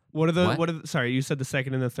 what are the What? sorry, you said the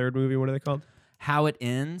second and the third movie. What are they called? How It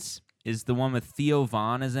Ends is the one with Theo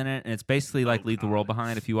Vaughn is in it, and it's basically like Leave the World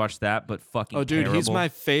Behind if you watch that, but fucking Oh, dude, he's terrible. my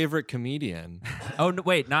favorite comedian. Oh no,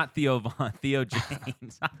 wait, not Theo Vaughn, Theo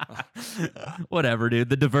James. Whatever, dude.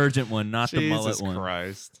 The Divergent one, not the mullet Jesus one.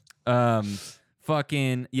 Christ.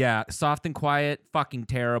 Fucking yeah, Soft and Quiet, fucking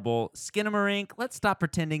terrible. Skinamarink, let's stop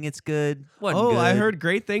pretending it's good. Wasn't Oh, good. I heard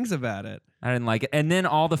great things about it. I didn't like it. And then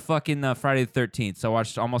all the fucking Friday the 13th. So I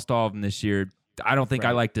watched almost all of them this year. I don't think I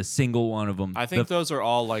Right. liked a single one of them. I think those are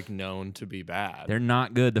all like known to be bad. They're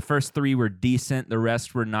not good. The first 3 were decent. The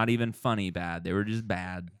rest were not even funny bad. They were just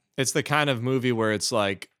bad. It's the kind of movie where it's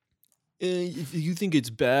like, if you think it's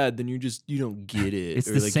bad, then you don't get it. It's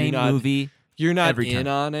Or, the like, same movie. You're not every in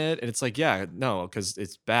time. on it, and it's like, yeah, no, because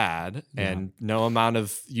it's bad, Yeah. and no amount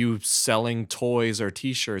of you selling toys or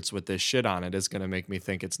T-shirts with this shit on it is gonna make me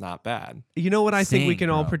think it's not bad. You know what I think we Sing, can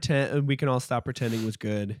all bro. pretend we can all stop pretending was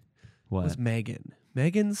good. Was Megan.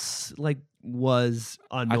 Megan's like was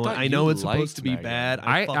annoying. thought I know you it's supposed liked to be Megan. bad.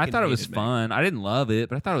 I fucking thought it was hated Megan. fun. I didn't love it,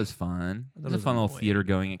 but I thought it was fun. It thought was it a was fun little annoying. theater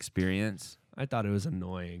going experience. I thought it was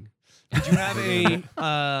annoying. Did you have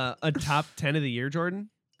a top 10 of the year, Jordan?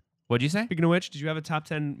 What'd you say? Speaking of which, did you have a top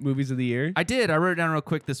 10 movies of the year? I did. I wrote it down real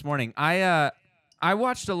quick this morning. I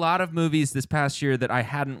watched a lot of movies this past year that I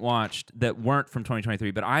hadn't watched that weren't from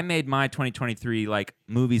 2023, but I made my 2023 like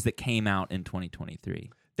movies that came out in 2023. Is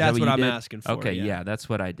that That's what you I'm did? asking for. Okay, yeah, that's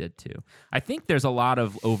what I did too. I think there's a lot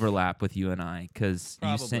of overlap with you and I because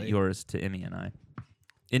you sent Probably. yours to Emmy and I.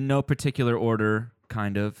 In no particular order,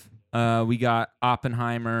 kind of. We got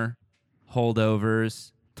Oppenheimer,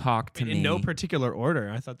 Holdovers, Talk to Me. In no particular order.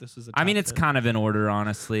 I thought this was a I mean, top it's 10. kind of in order,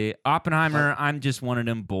 honestly. Oppenheimer, I'm just one of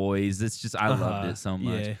them boys. It's just, I loved it so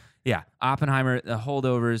much. Yeah. Yeah. Oppenheimer, The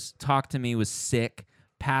Holdovers, Talk to Me was sick.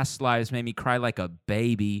 Past Lives made me cry like a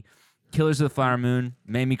baby. Killers of the Flower Moon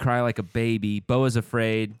made me cry like a baby. Beau is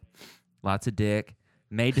Afraid, lots of dick.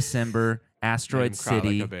 May December, Asteroid Cry like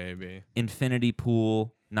City, a baby. Infinity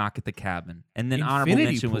Pool, Knock at the Cabin. And then Infinity honorable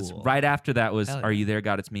mention was Pool. right after that was Hell yeah. Are You There,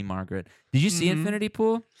 God? It's Me, Margaret. Did you see Infinity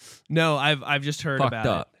Pool? No, I've just heard Fucked about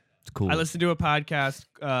up. It's cool. it. I listened to a podcast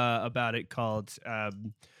about it called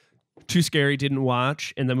Too Scary Didn't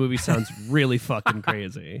Watch, and the movie sounds really fucking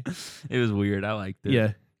crazy. It was weird. I liked it.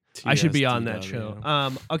 Yeah. I should be on that show.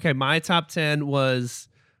 TSDW. Okay, my top 10 was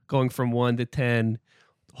going from 1 to 10.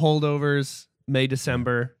 Holdovers, May,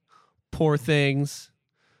 December, Poor Things,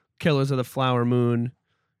 Killers of the Flower Moon,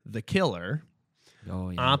 The Killer, Oh,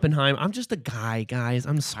 yeah. Oppenheimer. I'm just a guy, guys.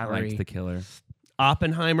 I'm I sorry. liked The Killer.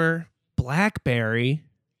 Oppenheimer, Blackberry,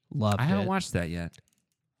 loved I haven't it. watched that yet.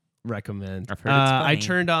 Recommend. I've heard it's I funny.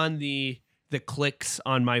 turned on the clicks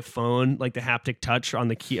on my phone, like the haptic touch on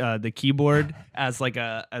the keyboard, as like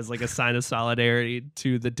a sign of solidarity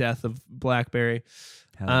to the death of BlackBerry.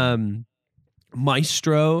 Hell yeah.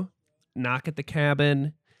 Maestro, Knock at the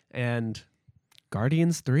Cabin, and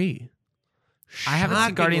Guardians 3. I haven't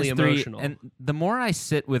seen Guardians Shockingly 3, emotional. and the more I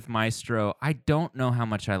sit with Maestro, I don't know how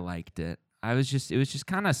much I liked it. It was just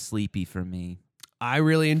kind of sleepy for me. I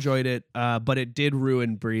really enjoyed it, but it did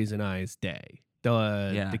ruin Breeze and I's day. Yeah,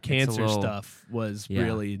 The it's a cancer little- stuff was Yeah.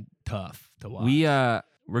 really tough to watch.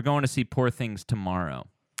 We're going to see Poor Things tomorrow,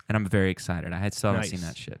 and I'm very excited. Still haven't seen Nice.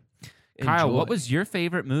 that shit. Kyle, Enjoy. what was your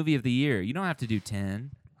favorite movie of the year? You don't have to do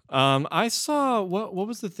 10. I saw what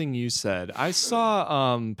was the thing you said? I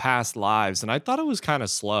saw Past Lives, and I thought it was kind of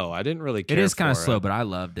slow. I didn't really care. It is kind of for slow, it. but I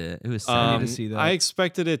loved it. It was I sad. need to see that. I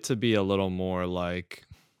expected it to be a little more like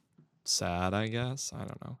sad, I guess. I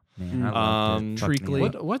don't know. Man, I loved it. Fucked me Treacly.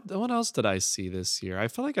 up. What else did I see this year? I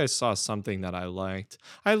feel like I saw something that I liked.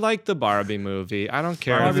 I liked the Barbie movie. I don't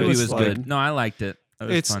care Barbie if was it's like, good. No, I liked it. It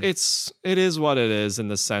was fun. it is what it is in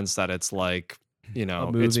the sense that it's like, you know,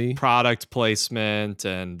 it's movie. product placement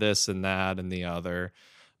and this and that and the other.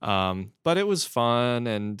 But it was fun,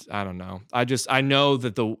 and I don't know. I know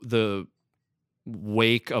that the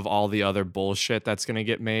wake of all the other bullshit that's going to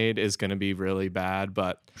get made is going to be really bad,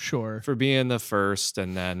 but Sure. for being the first,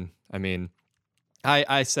 and then I mean,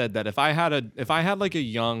 I said that if I had like a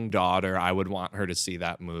young daughter, I would want her to see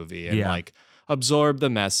that movie and Yeah. like absorb the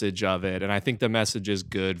message of it. And I think the message is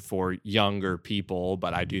good for younger people,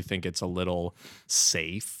 but I do think it's a little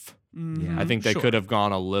safe. Mhm. I think they Sure. could have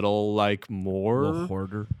gone a little like Little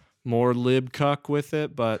hoarder. more lib cuck with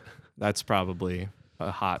it, but that's probably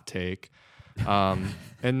a hot take.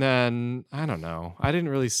 And then I don't know. I didn't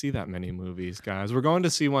really see that many movies, guys. We're going to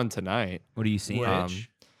see one tonight. What are you seeing? Which?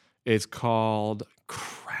 It's called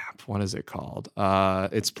crap. What is it called?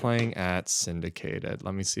 It's playing at Syndicated.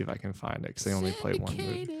 Let me see if I can find it because they only play one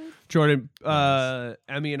movie. Jordan,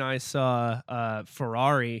 Emmy and I saw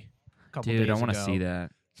Ferrari a couple Dude, days I want to ago. see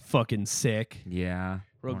that. Fucking sick. Yeah.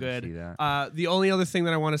 Real I wanna good. See that. The only other thing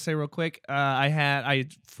that I want to say real quick, I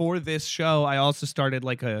for this show, I also started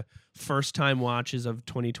like a first time watches of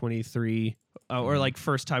 2023, or like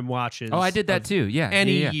first time watches. Oh, I did that of too. Yeah.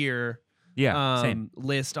 Any yeah. year Yeah. Same.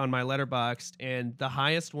 list on my Letterboxd, and the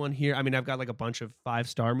highest one here. I mean, I've got like a bunch of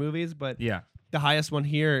 5-star movies, but Yeah. the highest one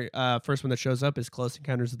here, first one that shows up is Close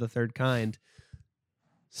Encounters of the Third Kind.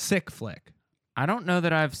 Sick flick. I don't know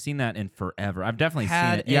that I've seen that in forever. I've definitely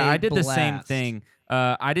Had seen it. Yeah, a I did the same blast. thing.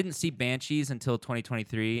 I didn't see Banshees until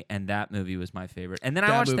 2023, and that movie was my favorite. And then I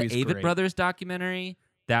That watched the movie's Avett great. Brothers documentary.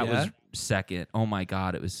 That Yeah? was second. Oh my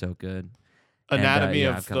god, it was so good. Anatomy yeah,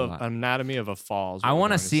 of I've got a the lot. Anatomy of a Fall. is what I we're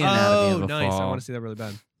wanna going to see see. Anatomy Oh, of a nice. I Fall. want to see that really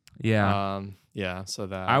bad. Yeah. Yeah. So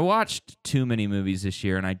that I watched too many movies this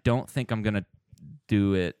year, and I don't think I'm gonna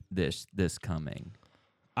do it this coming.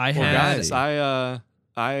 I well, had. guys,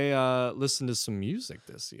 I listened to some music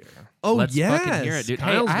this year. Oh Let's yes, fucking hear it, dude.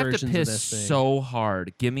 Kyle's Hey, I have to versions of piss this thing. so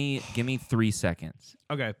hard. Give me 3 seconds.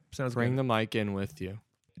 Okay, sounds Bring good. the mic in with you.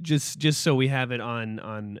 Just so we have it on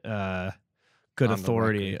good On the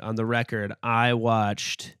authority record. on the record. I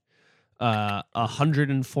watched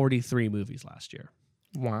 143 movies last year.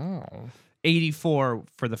 Wow. 84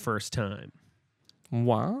 for the first time.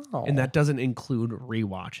 Wow. And that doesn't include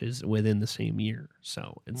rewatches within the same year.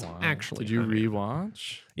 So it's Wow. actually. Did you kinda-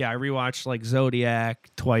 rewatch? Yeah, I rewatched like Zodiac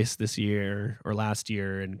twice this year or last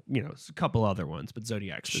year, and a couple other ones, but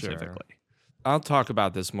Zodiac Sure. specifically. I'll talk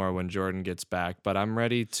about this more when Jordan gets back, but I'm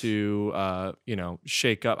ready to,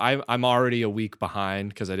 shake up. I'm already a week behind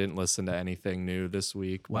because I didn't listen to anything new this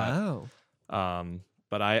week. but, Wow.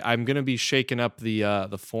 But I'm gonna be shaking up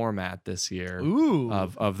the format this year. Ooh,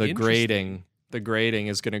 Of the interesting. grading. The grading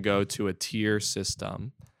is gonna go to a tier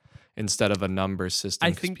system instead of a number system.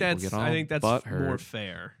 I 'cause think people that's get all I think that's butthurt. more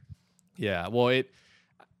fair. Yeah, well,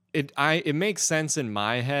 it makes sense in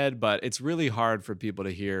my head, but it's really hard for people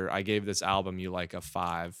to hear. I gave this album you like a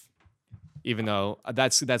 5, even though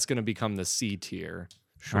that's going to become the C tier.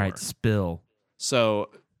 All right, spill. So,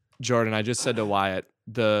 Jordan, I just said to Wyatt,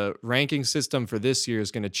 the ranking system for this year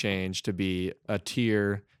is going to change to be a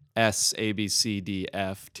tier S, A, B, C, D,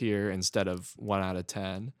 F tier instead of 1 out of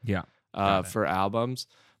 10 Yeah. for albums.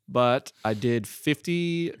 But I did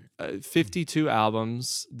 52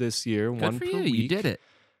 albums this year, Good one for per you. week. You did it.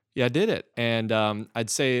 Yeah, I did it. And I'd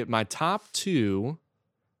say my top 2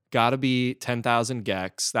 gotta be 10,000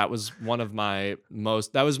 Gex. That was my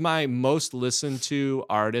most listened to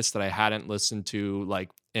artist that I hadn't listened to like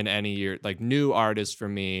in any year. Like new artists for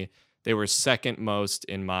me. They were second most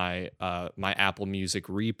in my my Apple Music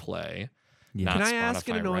replay. Yeah. Not Can I ask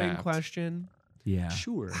an Spotify annoying Wrapped. question? Yeah.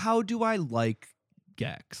 Sure. How do I like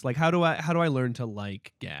Gex? Like, how do I learn to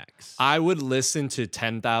like Gex? I would listen to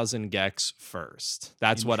 10,000 Gex first.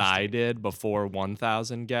 That's what I did before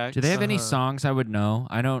 1,000 Gex. Do they have any Uh-huh. songs I would know?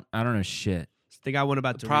 I don't know shit. They got one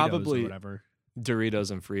about Doritos Probably- or whatever. Doritos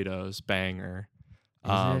and Fritos, banger.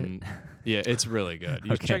 Is it? Yeah, it's really good.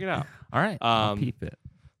 You should Okay. check it out. All right. I'll Um, peep it.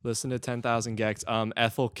 Listen to 10,000 Gex.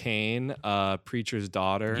 Ethel Kane, Preacher's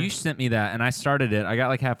Daughter. You sent me that, and I started it. I got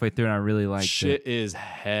like halfway through, and I really liked Shit it. is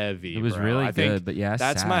heavy. It was bro. really I think good, but yeah,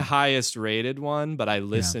 that's sad. my highest rated one, but I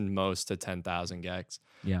listened most to 10,000 Gex.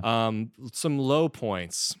 Yeah. Some low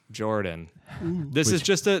points, Jordan. This is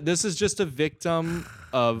just a victim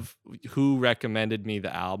of who recommended me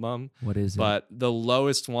the album. What is it? But the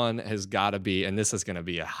lowest one has got to be, and this is going to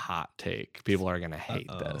be a hot take. People are going to hate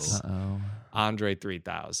this. Uh-oh. Andre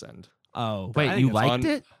 3000. Oh, Wait, I you think it's liked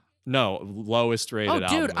it? No, lowest rated Oh, album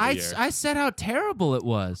dude, of the I year. said how terrible it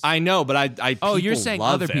was. I know, but I oh, you're people saying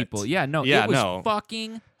love other it. people. Yeah, no, Yeah, it was no.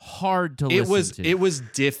 fucking hard to It listen to. it was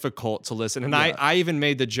difficult to listen, and Yeah. I even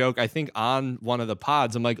made the joke. I think on one of the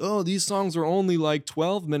pods, I'm like, oh, these songs are only like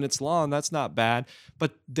 12 minutes long. That's not bad,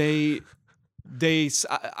 but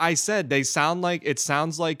I said they sound like it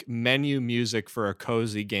sounds like menu music for a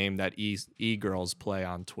cozy game that e-girls play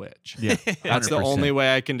on Twitch. Yeah, That's the 100%. only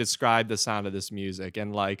way I can describe the sound of this music.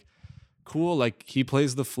 And like, cool, like he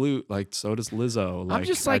plays the flute, like so does Lizzo. Like, I'm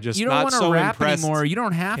just like, you not don't want to so rap impressed. anymore. You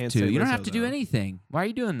don't have Can't to. say You don't Lizzo, have to do though. anything. Why are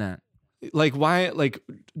you doing that? Like why? Like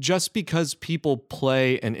just because people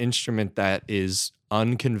play an instrument that is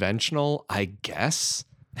unconventional, I guess.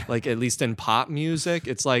 Like at least in pop music,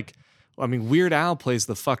 it's like. I mean, Weird Al plays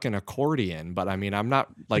the fucking accordion, but I mean, I'm not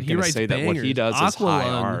like He gonna writes say that what he bangers. does is high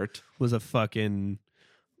Aqualung art. was a fucking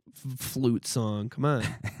flute song. Come on.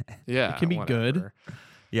 Yeah, It can be good. whatever.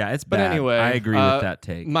 Yeah, it's But bad. anyway, I agree with that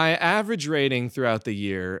take. My average rating throughout the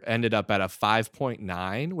year ended up at a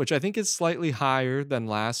 5.9, which I think is slightly higher than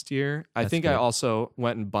last year. I That's think good. I also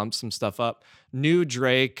went and bumped some stuff up. New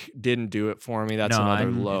Drake didn't do it for me. That's no, another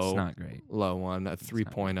It's not great. low one, a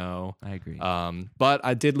 3.0. I agree. But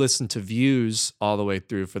I did listen to Views all the way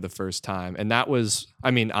through for the first time. And that was,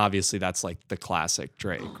 I mean, obviously that's like the classic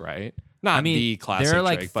Drake, right? Not I mean, the classic there are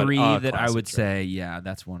like Drake, but three a that I classic would Drake. say, yeah,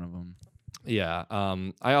 that's one of them. Yeah.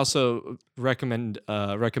 I also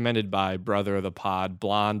recommended by Brother of the Pod,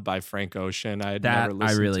 Blonde by Frank Ocean. I had That never I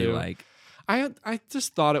listened really to. like. I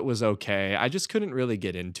just thought it was okay. I just couldn't really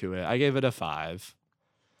get into it. I gave it a 5.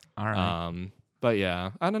 All right. But yeah,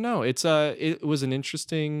 I don't know. It was an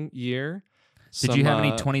interesting year. Did you have any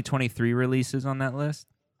Some, 2023 releases on that list?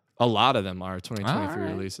 A lot of them are 2023 All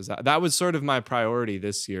right. releases. That was sort of my priority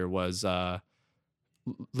this year was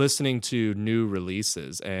listening to new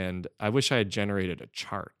releases, and I wish I had generated a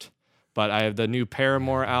chart. But I have the new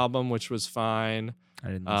Paramore album, which was fine. I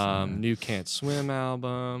didn't listen to that. New Can't Swim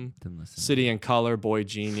album, Didn't listen. City and Color, Boy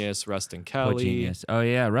Genius, Rustin Kelly. Boy Genius. Oh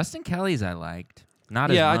yeah, Rustin Kelly's I liked. Not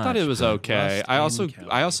as Yeah, much. I thought it was but- okay. Rustin Kelly.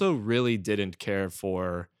 I also really didn't care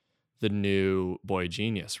for the new Boy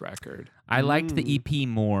Genius record. I liked the EP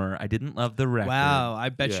more. I didn't love the record. Wow, I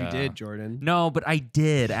bet you Yeah. did, Jordan. No, but I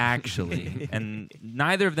did actually, and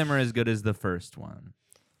neither of them are as good as the first one.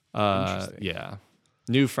 Interesting. Yeah.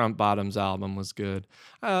 New Front Bottoms album was good.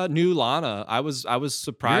 New Lana. I was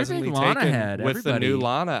surprisingly You're a big Lana taken head, with the new everybody.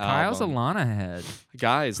 Lana album. Kyle's a Lana head.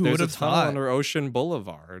 Guys, Who there's a would've tunnel thought? under Ocean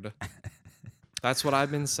Boulevard. That's what I've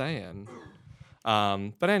been saying.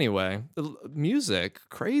 But anyway, the music,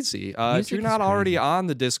 crazy. If Music you're is not already crazy. on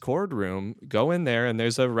the Discord room, go in there and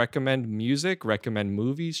there's a recommend music, recommend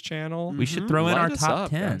movies channel. We should throw in Light our us top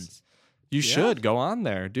up, guys. tens. You should go on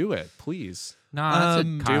there. Do it, please. No, that's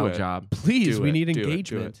Um, a Kyle do it. job. Please, Do we it, need do it, do it.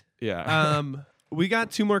 engagement. Yeah. We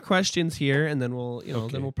got 2 more questions here, and then we'll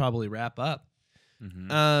Okay. then we'll probably wrap up.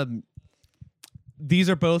 Mhm. These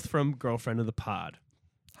are both from girlfriend of the pod.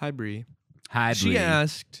 Hi, Bree. Hi, She Bree.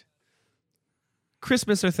 asked,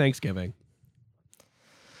 Christmas or Thanksgiving?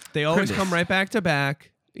 They always Christmas. come right back to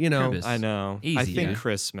back. You know, Christmas. I know. I Easy, think yeah.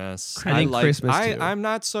 Christmas. I think Christmas, too. I'm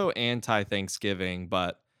not so anti-Thanksgiving,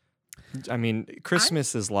 but I mean,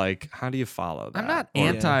 Christmas is like, how do you follow that? I'm not Or-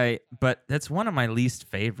 anti, but that's one of my least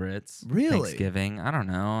favorites. Really? Thanksgiving. I don't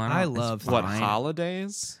know. I don't- it's love What, fine.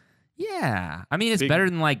 holidays? Yeah. I mean, it's Big- better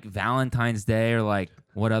than like Valentine's Day or like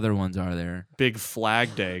what other ones are there? Big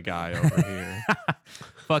Flag Day guy over here.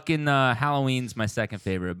 Fucking Halloween's my second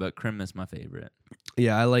favorite, but Christmas my favorite.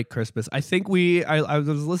 yeah, I like Christmas. I think I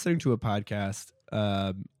was listening to a podcast,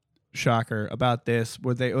 shocker, about this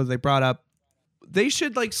where they brought up they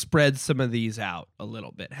should like spread some of these out a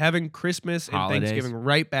little bit. Having Christmas and Holidays. Thanksgiving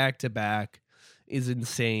right back to back is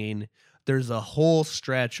insane. There's a whole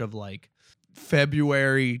stretch of like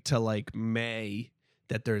February to like May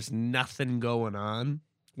that there's nothing going on.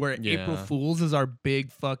 Where April Yeah. Fool's is our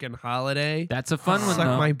big fucking holiday. That's a fun one Suck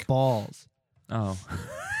though. my balls. Oh.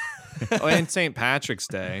 Oh, and St. Patrick's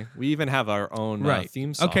Day. We even have our own Right.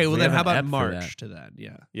 theme song. Okay, well We then have how an about ep for March that. to that?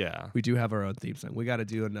 Yeah. Yeah. We do have our own theme song. We got to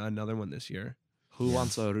do another one this year. Who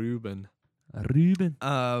wants a Reuben? Ruben.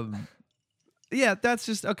 Yeah, that's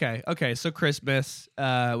just okay. Okay, so Christmas,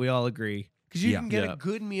 we all agree because you Yeah. can get Yeah. a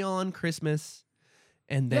good meal on Christmas,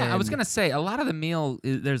 and then Yeah, I was gonna say a lot of the meal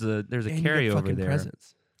there's a and you get carryover fucking there,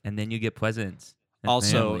 presents. and then you get presents. and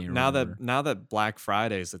Also, family or now whatever. that Black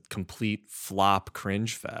Friday is a complete flop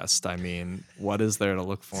cringe fest, I mean, what is there to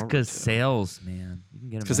look it's forward because to? sales, man, you can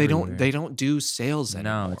get them Because everywhere. they don't do sales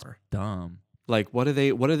anymore. No, it's dumb. Like, what do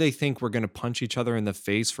they think we're gonna punch each other in the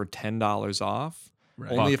face for $10 off?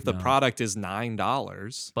 Right. Only Fuck if the no. product is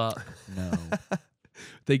 $9. Fuck no.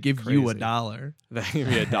 They give you Crazy. $1. They give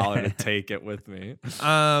me $1 to take it with me.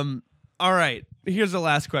 All right. Here's the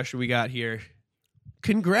last question we got here.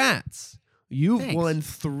 Congrats. You've Thanks. won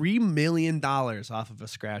 $3 million off of a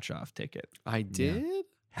scratch-off ticket. I did.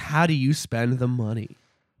 How do you spend the money?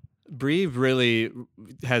 Bree really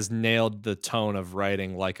has nailed the tone of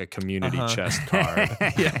writing like a community Uh-huh. chest card.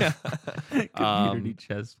 Yeah. Community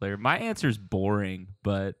chess player. My answer's boring,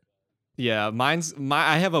 but Yeah,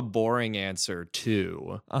 I have a boring answer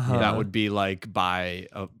too. Uh-huh. That would be like buy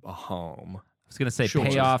a home. I was gonna say Sure.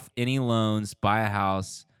 pay off any loans, buy a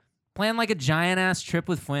house, plan like a giant ass trip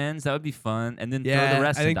with friends. That would be fun, and then Yeah, throw the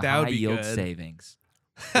rest I think into that would high be yield good. savings.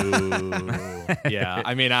 Ooh. Yeah,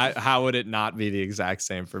 I mean, how would it not be the exact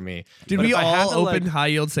same for me? Did But we if I had all to, open like-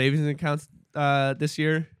 high-yield savings accounts this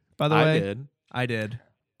year, by the I way? did. I did.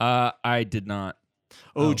 I did not.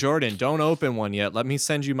 Oh, Oh. Jordan, don't open one yet. Let me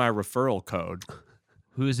send you my referral code.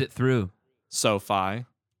 Who is it through? SoFi. All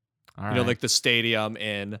You right. know, like the stadium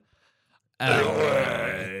in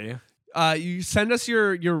LA. You send us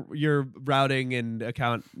your routing and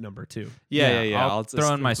account number too. Yeah. I'll just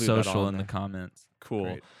throw in my include that social on in the there. comments. Cool.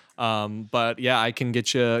 Great. But yeah, I can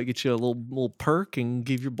get you a little perk and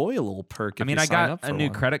give your boy a little perk. I If mean, you I sign got up a for new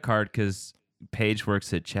one. credit card because Paige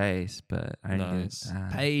works at Chase, but I didn't Nice.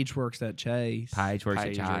 get, Paige works at Chase. Paige works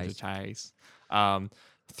Page at or Chase. Chase.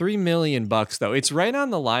 $3 million though. It's right on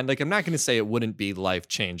the line. Like, I'm not going to say it wouldn't be life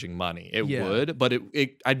changing money. It Yeah. would, but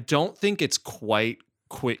I don't think it's quite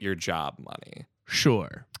quit your job money.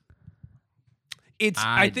 Sure.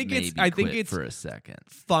 I I'd think it's maybe quit for a second.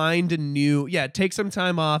 find a new take some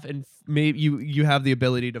time off and maybe you have the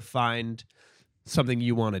ability to find something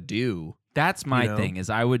you want to do. That's my know? thing. Is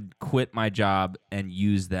I would quit my job and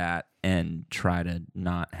use that and try to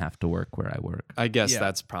not have to work where I work. I guess Yeah.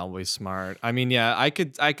 that's probably smart. I mean, yeah, I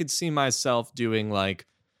could see myself doing like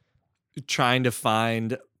trying to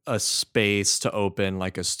find a space to open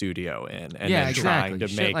like a studio in and Yeah, then trying exactly. to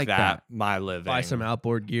Shit make like that, that. my living. Buy some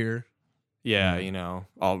outboard gear. Yeah, you know,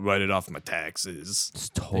 I'll write it off my taxes. It's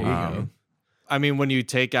There you go. I mean, when you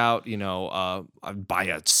take out, buy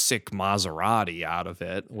a sick Maserati out of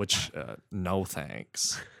it, which no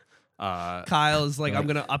thanks. Kyle is like, I'm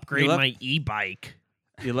gonna upgrade let- my e-bike.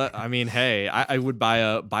 I mean, hey, I would buy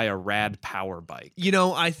a rad power bike. You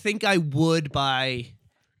know, I think I would buy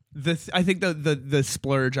I think the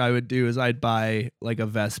splurge I would do is I'd buy like a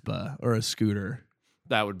Vespa or a scooter.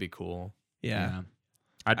 That would be cool. Yeah.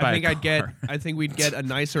 I'd buy I think we'd get a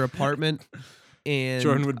nicer apartment and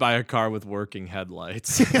Jordan would buy a car with working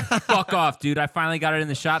headlights. Fuck off, dude. I finally got it in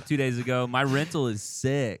the shop 2 days ago. My rental is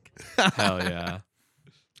sick. Hell yeah.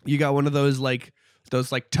 you got one of those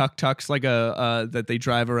tuk-tuks like that they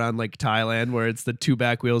drive around like Thailand where it's the 2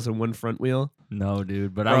 back wheels and 1 front wheel. No,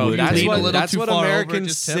 dude. But I Bro, would. lean a take little it. that's too what far over, American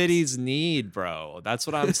just tips? cities need, bro. That's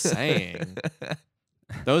what I'm saying.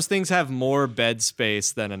 Those things have more bed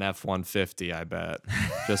space than an F-150, I bet.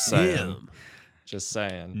 Just saying. Damn. Just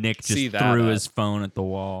saying. Nick See just that threw up. his phone at the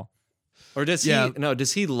wall. Or does Yeah. he? No,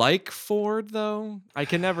 does he like Ford though? I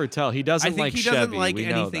can never tell. He doesn't I think like he Chevy. doesn't like we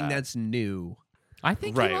know anything that. that's new. I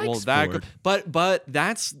think right. he Well, likes that. Ford. But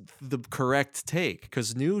that's the correct take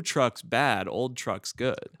because new trucks bad, old trucks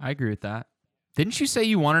good. I agree with that. Didn't you say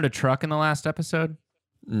you wanted a truck in the last episode?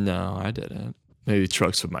 No, I didn't. Maybe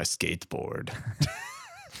trucks with my skateboard.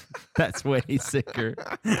 That's way sicker.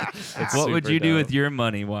 What would super you do dope. with your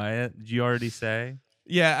money, Wyatt? Did you already say?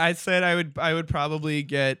 Yeah, I said I would probably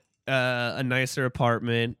get a nicer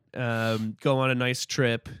apartment, go on a nice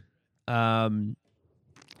trip,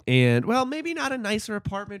 and well, maybe not a nicer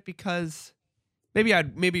apartment because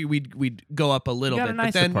maybe we'd go up a little got a bit.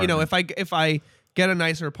 nice But then apartment. if I get a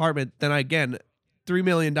nicer apartment, then again, $3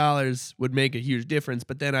 million would make a huge difference.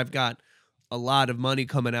 But then I've got a lot of money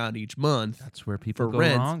coming out each month. That's where people For go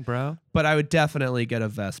rent. wrong, bro. But I would definitely get a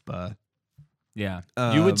Vespa. Yeah.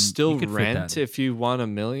 You would still you could fit rent that. if you won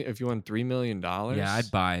if you won $3 million. Yeah,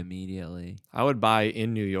 I'd buy immediately. I would buy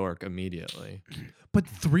in New York immediately. But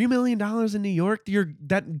 $3 million in New York,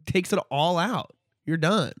 that takes it all out. You're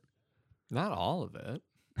done. Not all of it.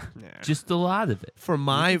 Just a lot of it. For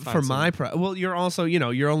my can find well, you're also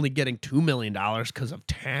you're only getting $2 million because of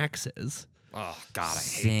taxes. Oh God, I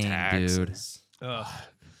Same, hate taxes. Ugh.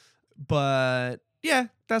 But yeah,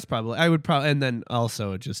 that's probably I would probably, and then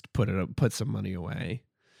also just put some money away.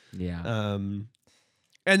 Yeah. And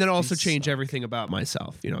then also These change suck. everything about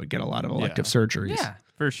myself. Get a lot of elective Yeah. surgeries. yeah,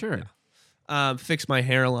 for sure. Fix my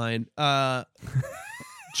hairline.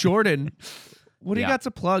 Jordan, what do you Yeah. got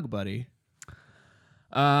to plug, buddy?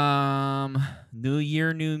 New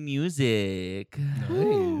year, new music.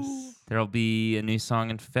 Nice. There'll be a new song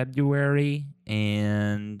in February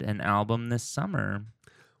and an album this summer.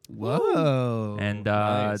 Whoa. And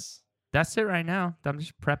Nice. that's it right now. I'm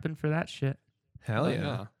just prepping for that shit. Hell Oh,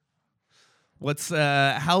 yeah. What's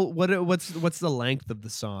what's the length of the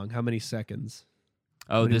song? How many seconds?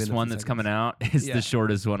 Oh, many this minutes one and that's seconds? coming out is Yeah. the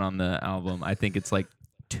shortest one on the album. I think it's like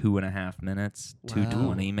 2.5 minutes, Wow.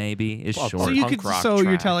 2:20 maybe. It's Well, short. So you punk could. rock So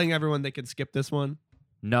you're track. telling everyone they can skip this one?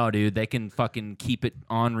 No, dude, they can fucking keep it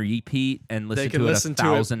on repeat and listen They can to listen it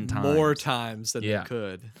 1,000 to it times. more times than Yeah. they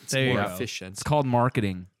could. It's There you more go. efficient. It's called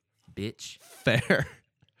marketing, bitch. Fair.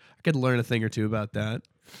 I could learn a thing or two about that.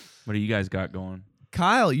 What do you guys got going?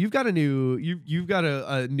 Kyle, you've got a new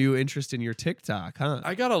a new interest in your TikTok, huh?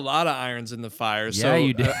 I got a lot of irons in the fire. Yeah, so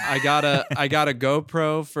you did. I got a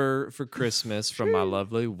GoPro for Christmas from my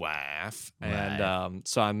lovely wife, and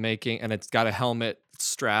so I'm making, and it's got a helmet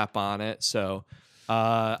strap on it. So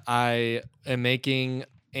I am making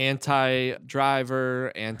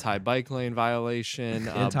anti-driver, anti-bike lane violation,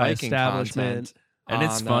 biking Anti-establishment. content. And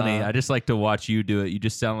it's on, funny. I just like to watch you do it. You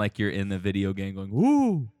just sound like you're in the video game going,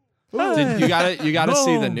 "Woo!" Dude, you gotta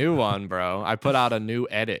see the No. new one, bro. I put out a new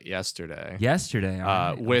edit yesterday. Yesterday, all right,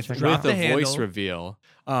 I'll with check it Drop out. the a voice handle. reveal.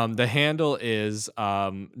 The handle is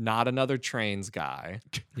not another trains guy.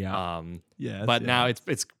 yeah. Yeah. But now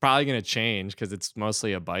it's probably gonna change because it's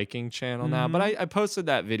mostly a biking channel now. But I posted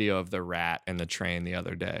that video of the rat and the train the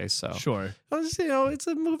other day. So Sure. it's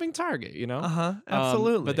a moving target, Uh-huh.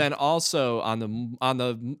 Absolutely. But then also on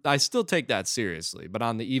the I still take that seriously, but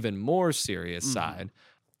on the even more serious side,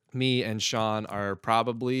 me and Sean are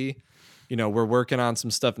probably, we're working on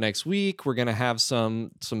some stuff next week. We're gonna have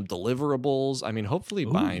some deliverables. I mean, hopefully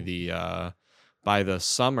by the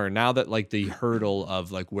summer. Now that like the hurdle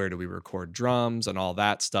of like where do we record drums and all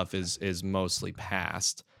that stuff is mostly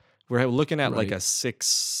past. We're looking at like Right. a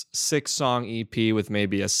six song EP with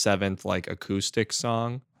maybe a 7th like acoustic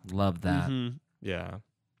song. Love that. Mhm. Yeah.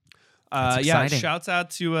 That's Yeah, exciting. shouts out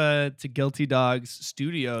to Guilty Dogs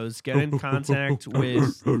Studios. Get in contact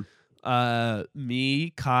with me,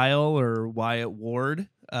 Kyle, or Wyatt Ward,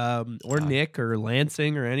 or Nick or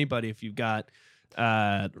Lansing or anybody if you've got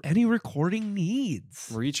any recording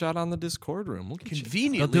needs. Reach out on the Discord room. We'll get you.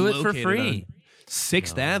 Conveniently They'll do it for located free. on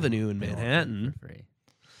 6th Avenue in Manhattan. For free.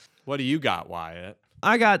 What do you got, Wyatt?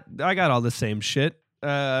 I got all the same shit.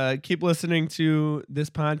 Keep listening to this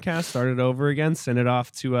podcast. Start it over again. Send it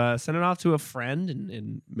off to a friend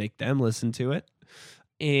and make them listen to it.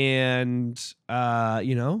 And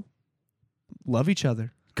love each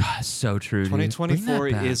other. God, so true. Dude. Bring that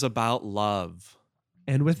 2024 back. is about love.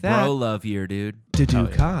 And with that, bro love year, dude. to do Hell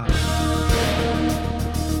yeah. Kai.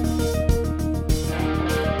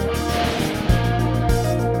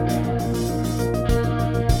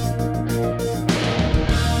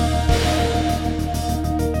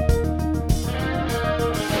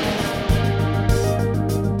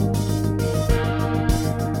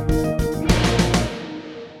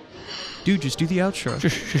 Just do the outro.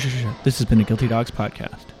 This has been a Guilty Dogs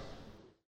podcast.